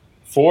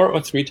 4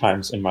 or 3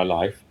 times in my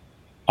life,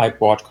 I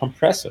bought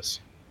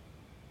compressors.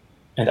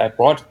 And I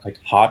bought like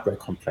hardware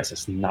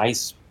compressors,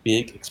 nice,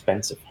 big,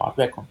 expensive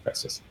hardware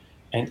compressors.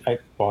 And I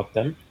bought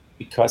them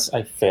because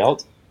I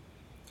felt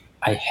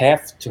I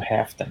have to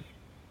have them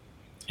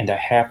and I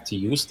have to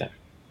use them.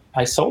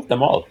 I sold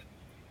them all.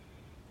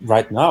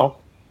 Right now,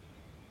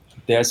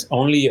 there's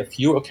only a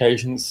few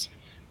occasions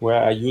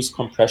where I use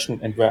compression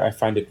and where I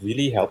find it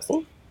really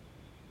helpful.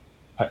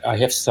 I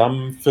have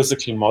some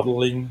physical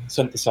modeling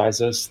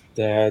synthesizers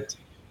that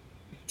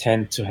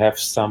tend to have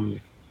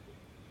some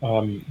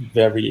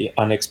very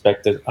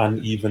unexpected,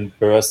 uneven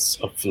bursts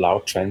of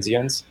loud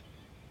transients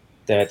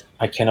that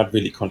I cannot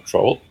really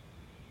control.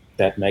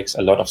 That makes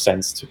a lot of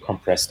sense to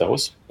compress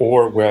those.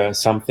 Or where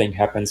something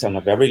happens on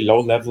a very low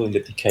level in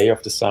the decay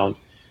of the sound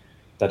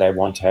that I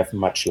want to have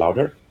much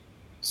louder.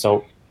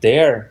 So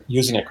there,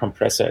 using a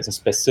compressor as a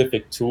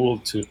specific tool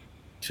to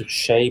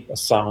shape a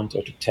sound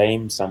or to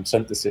tame some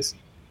synthesis,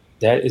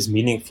 that is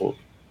meaningful.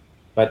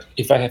 But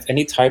if I have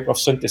any type of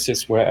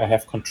synthesis where I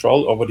have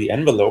control over the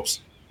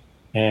envelopes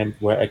and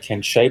where I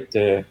can shape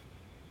the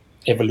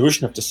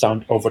evolution of the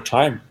sound over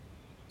time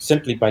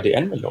simply by the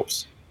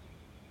envelopes,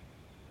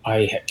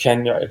 I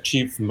can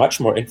achieve much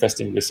more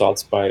interesting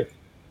results by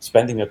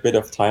spending a bit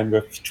of time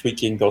with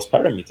tweaking those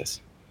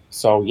parameters.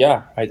 So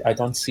yeah, I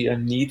don't see a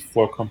need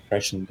for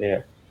compression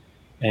there.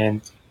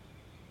 And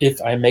if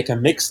I make a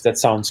mix that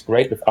sounds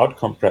great without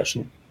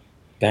compression,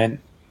 then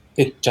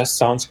it just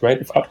sounds great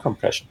without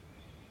compression.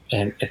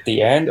 And at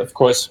the end, of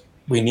course,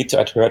 we need to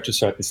adhere to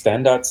certain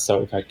standards.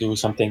 So if I do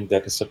something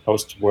that is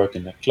supposed to work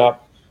in a club,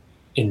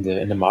 in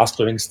the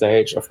mastering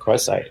stage, of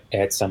course, I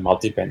add some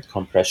multiband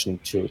compression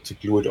to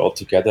glue it all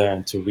together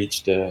and to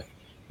reach the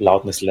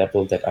loudness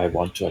level that I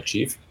want to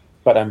achieve.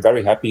 But I'm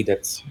very happy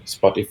that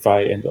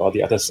Spotify and all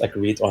the others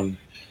agreed on,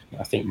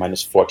 I think,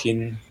 minus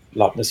 14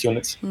 loudness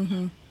units.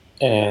 Mm-hmm.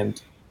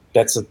 And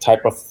that's a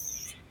type of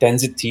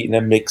density in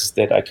a mix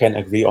that I can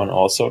agree on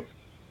also.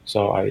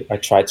 So I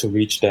try to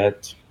reach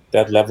that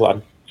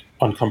level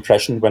on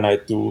compression when I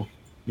do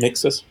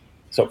mixes.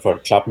 So for a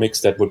club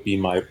mix, that would be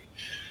my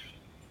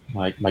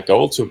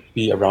goal, to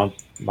be around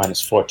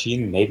minus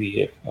 14,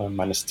 maybe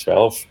minus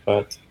 12,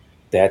 but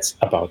that's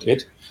about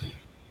it.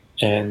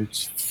 And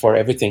for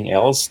everything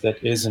else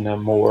that is in a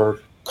more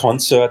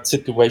concert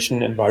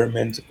situation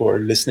environment or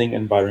listening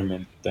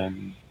environment,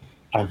 then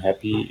I'm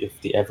happy if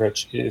the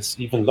average is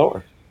even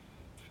lower.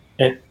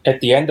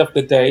 At the end of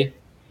the day,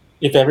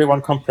 if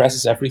everyone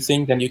compresses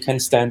everything, then you can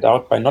stand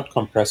out by not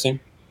compressing.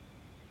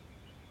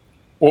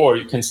 or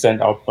you can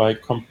stand out by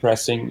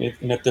compressing it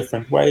in a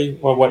different way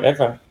or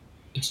whatever.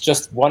 It's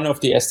just one of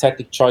the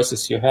aesthetic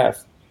choices you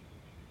have.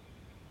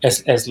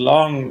 As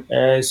long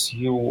as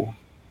you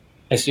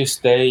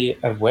stay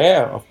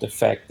aware of the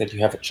fact that you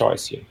have a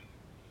choice here.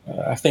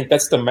 I think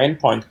that's the main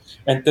point.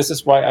 And this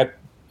is why I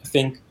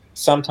think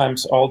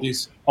sometimes all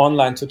these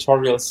online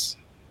tutorials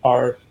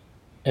are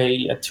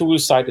a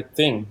two-sided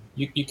thing.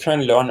 You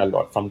can learn a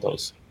lot from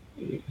those.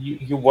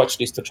 You watch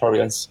these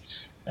tutorials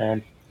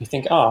and you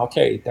think,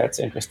 okay, that's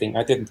interesting.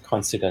 I didn't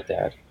consider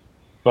that.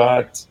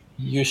 But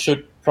you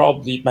should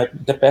probably,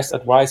 the best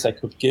advice I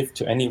could give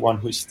to anyone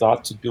who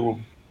starts to do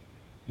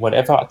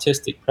whatever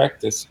artistic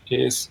practice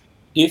is,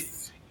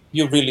 if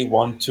you really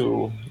want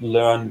to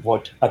learn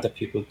what other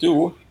people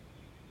do,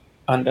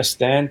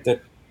 understand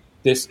that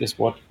this is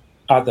what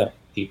other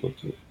people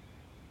do.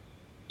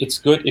 It's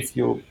good if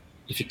you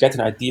get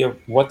an idea of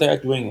what they are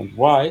doing and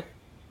why,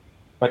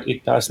 but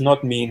it does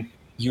not mean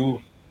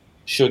you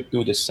should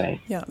do the same.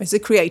 Yeah, it's a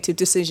creative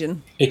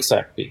decision.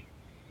 Exactly.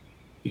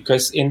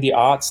 Because in the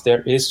arts,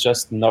 there is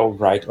just no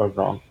right or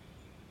wrong.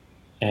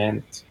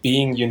 And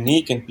being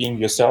unique and being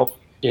yourself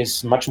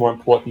is much more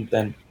important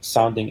than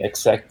sounding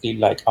exactly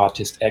like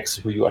artist X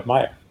who you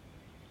admire.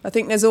 I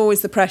think there's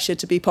always the pressure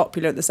to be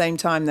popular at the same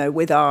time, though,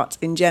 with art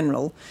in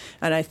general.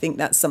 And I think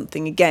that's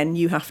something, again,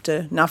 you have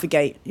to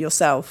navigate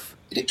yourself.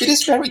 It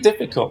is very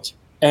difficult.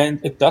 And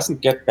it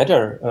doesn't get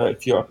better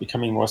if you are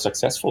becoming more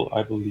successful,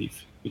 I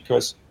believe.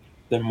 Because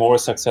the more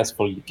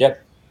successful you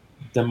get,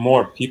 the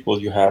more people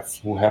you have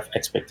who have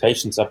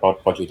expectations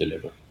about what you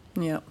deliver.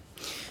 Yeah.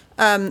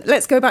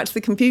 Let's go back to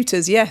the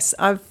computers. Yes,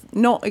 I've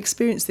not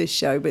experienced this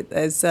show, but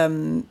there's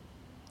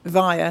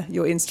via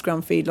your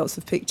Instagram feed lots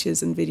of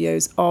pictures and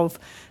videos of,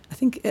 I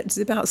think it's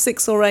about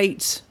 6 or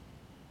 8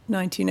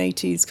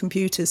 1980s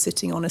computers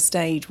sitting on a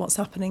stage. What's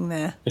happening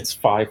there? It's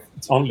 5.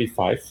 It's only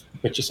 5,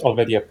 which is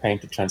already a pain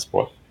to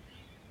transport.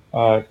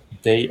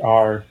 They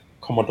are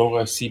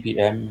Commodore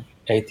CBM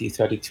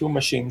 8032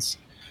 machines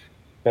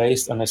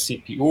based on a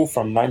CPU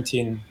from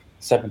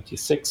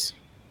 1976,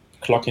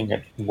 clocking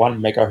at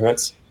 1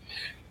 megahertz.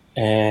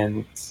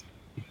 And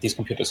these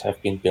computers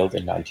have been built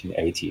in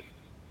 1980.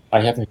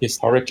 I have a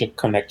historical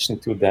connection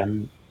to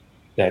them.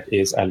 That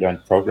is, I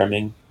learned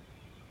programming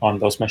on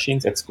those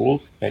machines at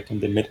school back in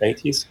the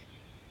mid-80s.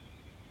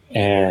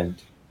 And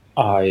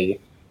I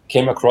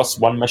came across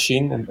one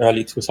machine in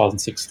early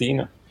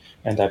 2016,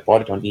 and I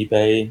bought it on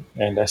eBay,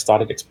 and I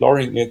started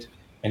exploring it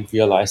and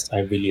realized I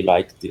really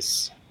like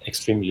this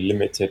extremely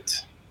limited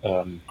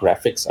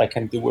graphics I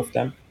can do with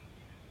them.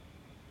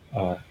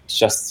 It's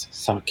just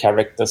some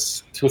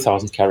characters,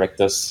 2000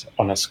 characters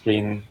on a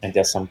screen, and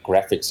there's some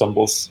graphic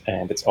symbols,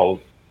 and it's all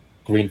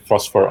green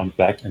phosphor on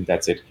black, and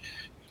that's it.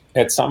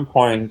 At some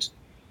point,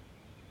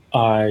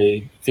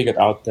 I figured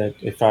out that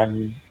if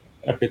I'm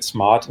a bit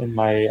smart in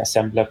my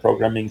assembler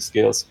programming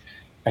skills,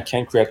 I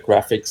can create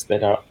graphics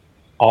that are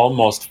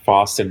almost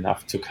fast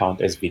enough to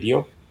count as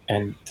video.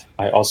 And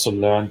I also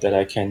learned that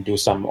I can do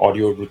some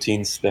audio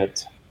routines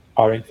that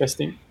are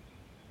interesting.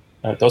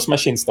 Those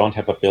machines don't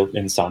have a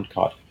built-in sound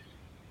card,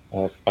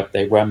 but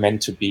they were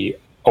meant to be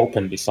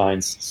open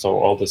designs, so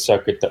all the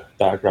circuit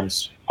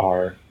diagrams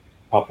are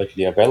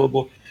publicly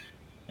available.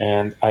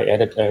 And I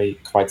added a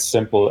quite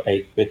simple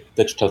 8-bit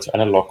digital to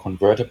analog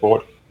converter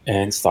board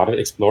and started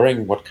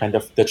exploring what kind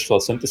of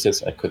digital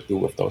synthesis I could do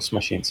with those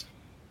machines.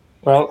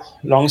 Well,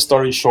 long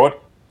story short,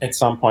 at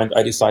some point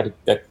I decided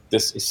that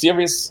this is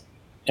serious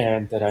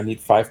and that I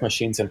need 5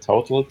 machines in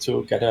total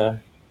to get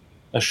a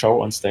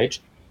show on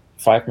stage.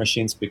 5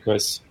 machines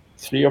because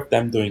 3 of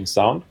them doing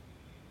sound.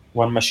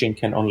 1 machine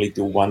can only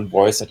do 1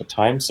 voice at a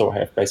time, so I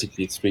have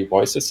basically 3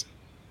 voices.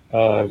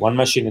 1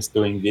 machine is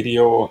doing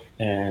video,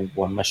 and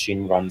 1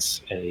 machine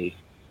runs a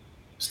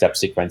step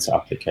sequencer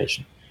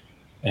application.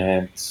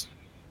 And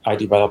I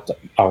developed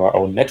our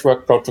own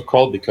network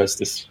protocol because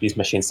these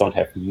machines don't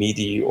have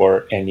MIDI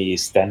or any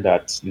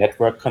standard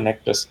network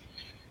connectors.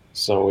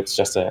 So it's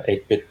just an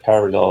 8-bit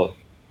parallel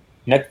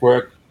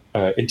network,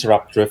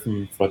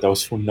 interrupt-driven for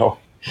those who know.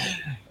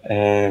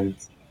 And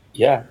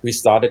yeah, we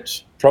started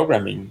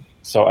programming.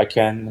 So I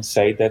can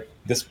say that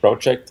this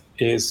project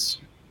is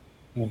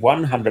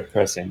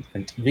 100%,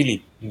 and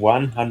really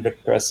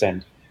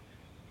 100%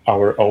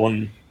 our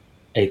own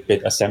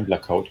 8-bit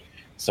assembler code.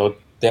 So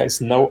there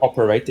is no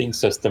operating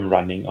system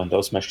running on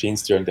those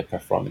machines during the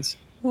performance.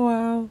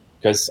 Wow.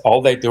 Because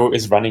all they do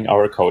is running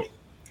our code.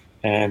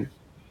 And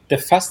the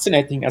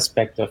fascinating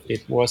aspect of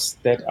it was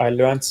that I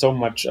learned so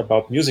much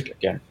about music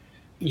again.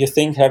 You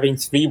think having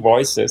 3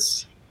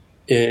 voices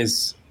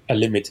is a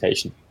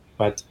limitation,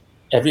 but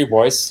every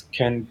voice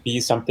can be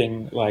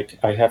something like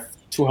I have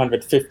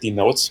 250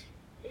 notes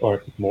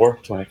or more,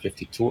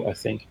 252, I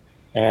think.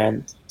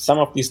 And some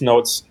of these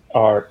notes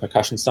are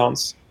percussion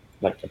sounds,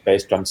 like a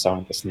bass drum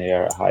sound, a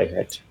snare, a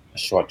hi-hat, a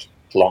short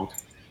clonk.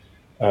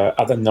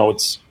 Other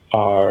notes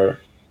are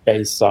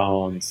bass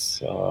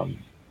sounds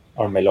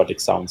or melodic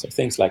sounds or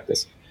things like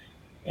this.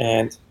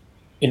 And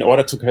in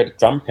order to create a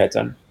drum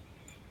pattern,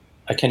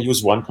 I can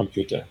use 1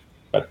 computer.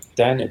 But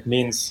then it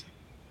means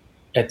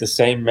at the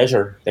same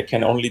measure, there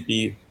can only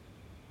be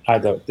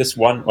either this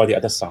one or the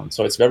other sound.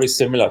 So it's very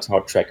similar to how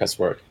trackers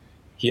work.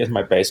 Here's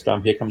my bass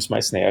drum, here comes my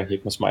snare, here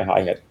comes my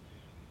hi-hat.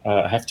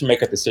 I have to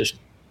make a decision.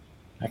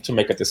 I have to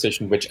make a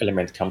decision which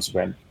element comes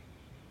when.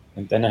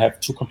 And then I have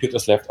two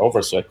computers left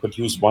over, so I could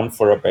use one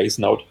for a bass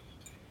note.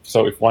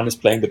 So if one is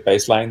playing the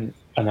bass line,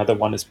 another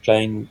one is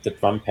playing the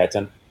drum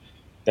pattern,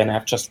 then I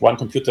have just one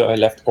computer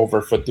left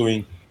over for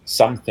doing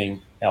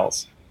something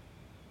else.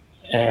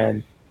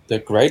 And the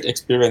great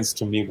experience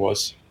to me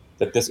was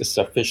that this is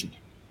sufficient.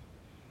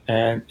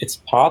 And it's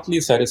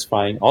partly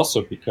satisfying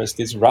also because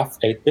these rough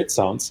 8-bit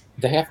sounds,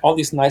 they have all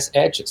these nice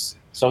edges.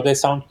 So they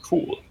sound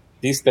cool.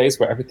 These days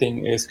where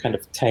everything is kind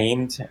of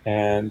tamed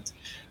and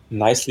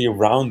nicely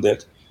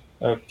rounded,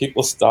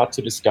 people start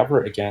to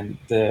discover again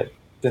the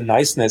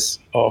niceness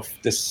of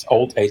this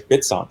old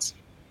 8-bit sounds.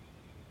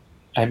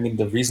 I mean,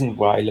 the reason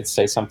why, let's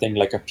say, something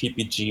like a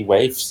PPG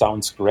wave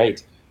sounds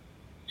great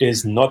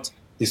is not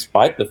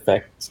despite the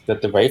fact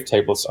that the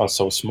wavetables are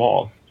so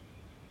small.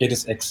 It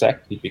is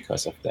exactly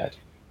because of that.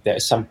 There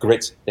is some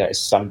grit, there is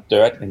some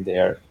dirt in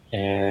there.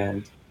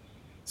 And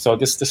so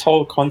this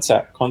whole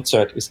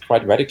concert is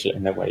quite radical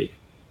in a way.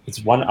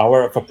 It's 1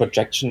 hour of a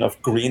projection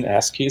of green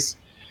ASCIIs,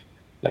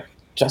 like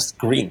just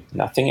green,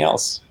 nothing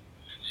else.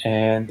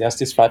 And there's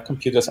these 5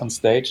 computers on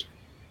stage,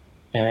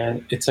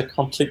 and it's a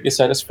completely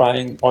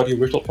satisfying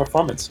audiovisual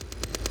performance.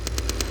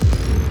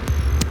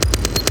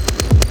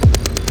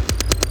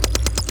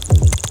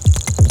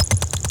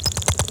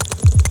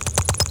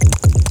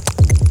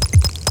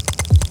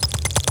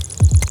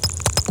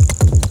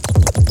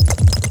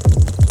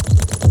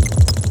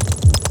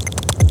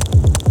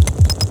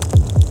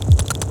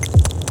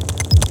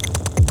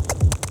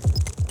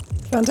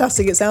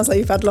 Fantastic. It sounds like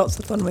you've had lots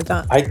of fun with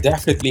that. I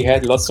definitely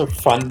had lots of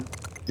fun,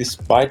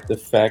 despite the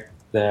fact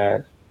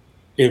that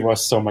it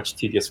was so much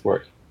tedious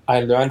work.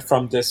 I learned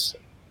from this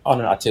on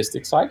an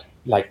artistic side,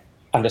 like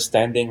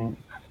understanding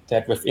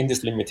that within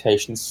these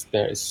limitations,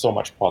 there is so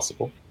much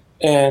possible.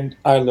 And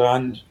I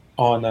learned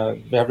on a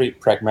very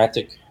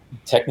pragmatic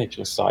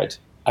technical side.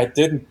 I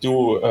didn't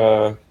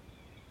do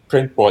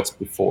print boards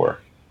before.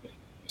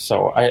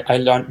 So I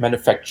learned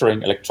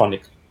manufacturing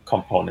electronic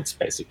components,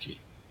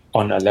 basically,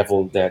 on a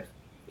level that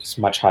is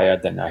much higher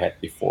than I had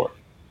before.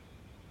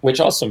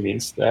 Which also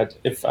means that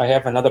if I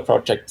have another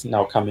project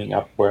now coming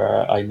up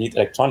where I need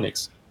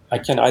electronics, I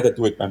can either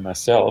do it by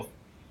myself,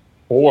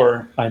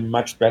 or I'm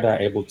much better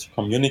able to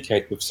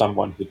communicate with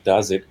someone who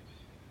does it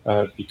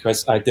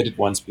because I did it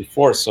once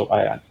before. So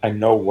I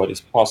know what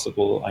is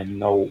possible. I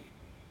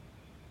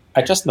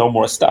just know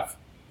more stuff.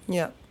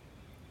 Yeah.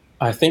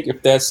 I think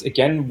if there's,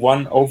 again,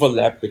 one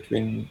overlap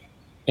between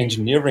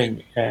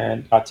engineering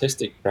and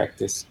artistic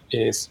practice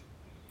is,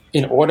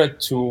 in order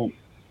to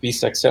be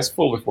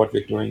successful with what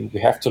we're doing,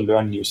 we have to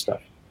learn new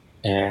stuff.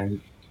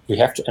 And we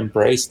have to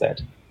embrace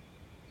that.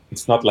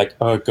 It's not like,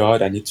 oh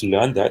God, I need to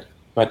learn that.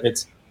 But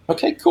it's,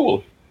 okay,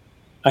 cool.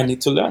 I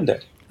need to learn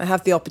that. I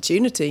have the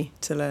opportunity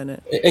to learn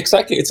it.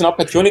 Exactly. It's an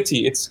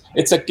opportunity. It's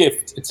a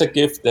gift. It's a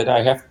gift that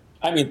I have.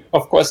 I mean,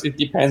 of course, it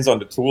depends on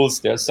the tools.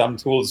 There are some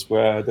tools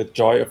where the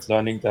joy of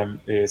learning them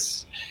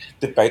is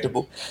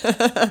debatable.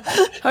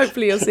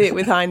 Hopefully you'll see it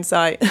with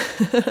hindsight.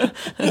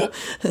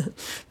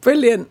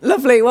 Brilliant.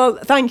 Lovely. Well,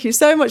 thank you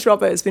so much,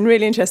 Robert. It's been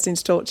really interesting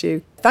to talk to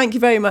you. Thank you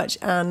very much,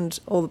 and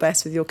all the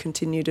best with your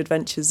continued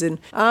adventures in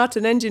art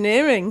and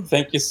engineering.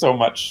 Thank you so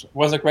much. It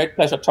was a great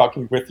pleasure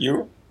talking with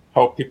you.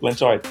 Hope people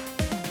enjoyed.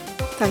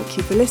 Thank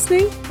you for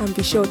listening, and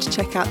be sure to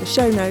check out the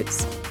show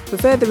notes for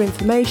further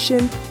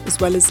information, as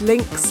well as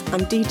links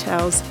and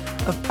details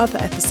of other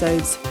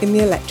episodes in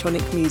the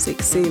electronic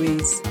music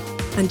series.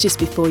 And just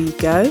before you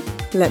go,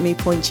 let me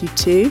point you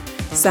to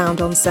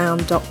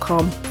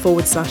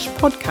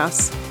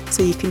soundonsound.com/podcasts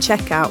so you can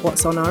check out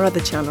what's on our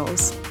other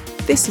channels.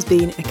 This has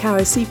been a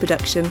Kara C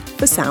production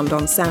for Sound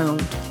on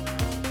Sound.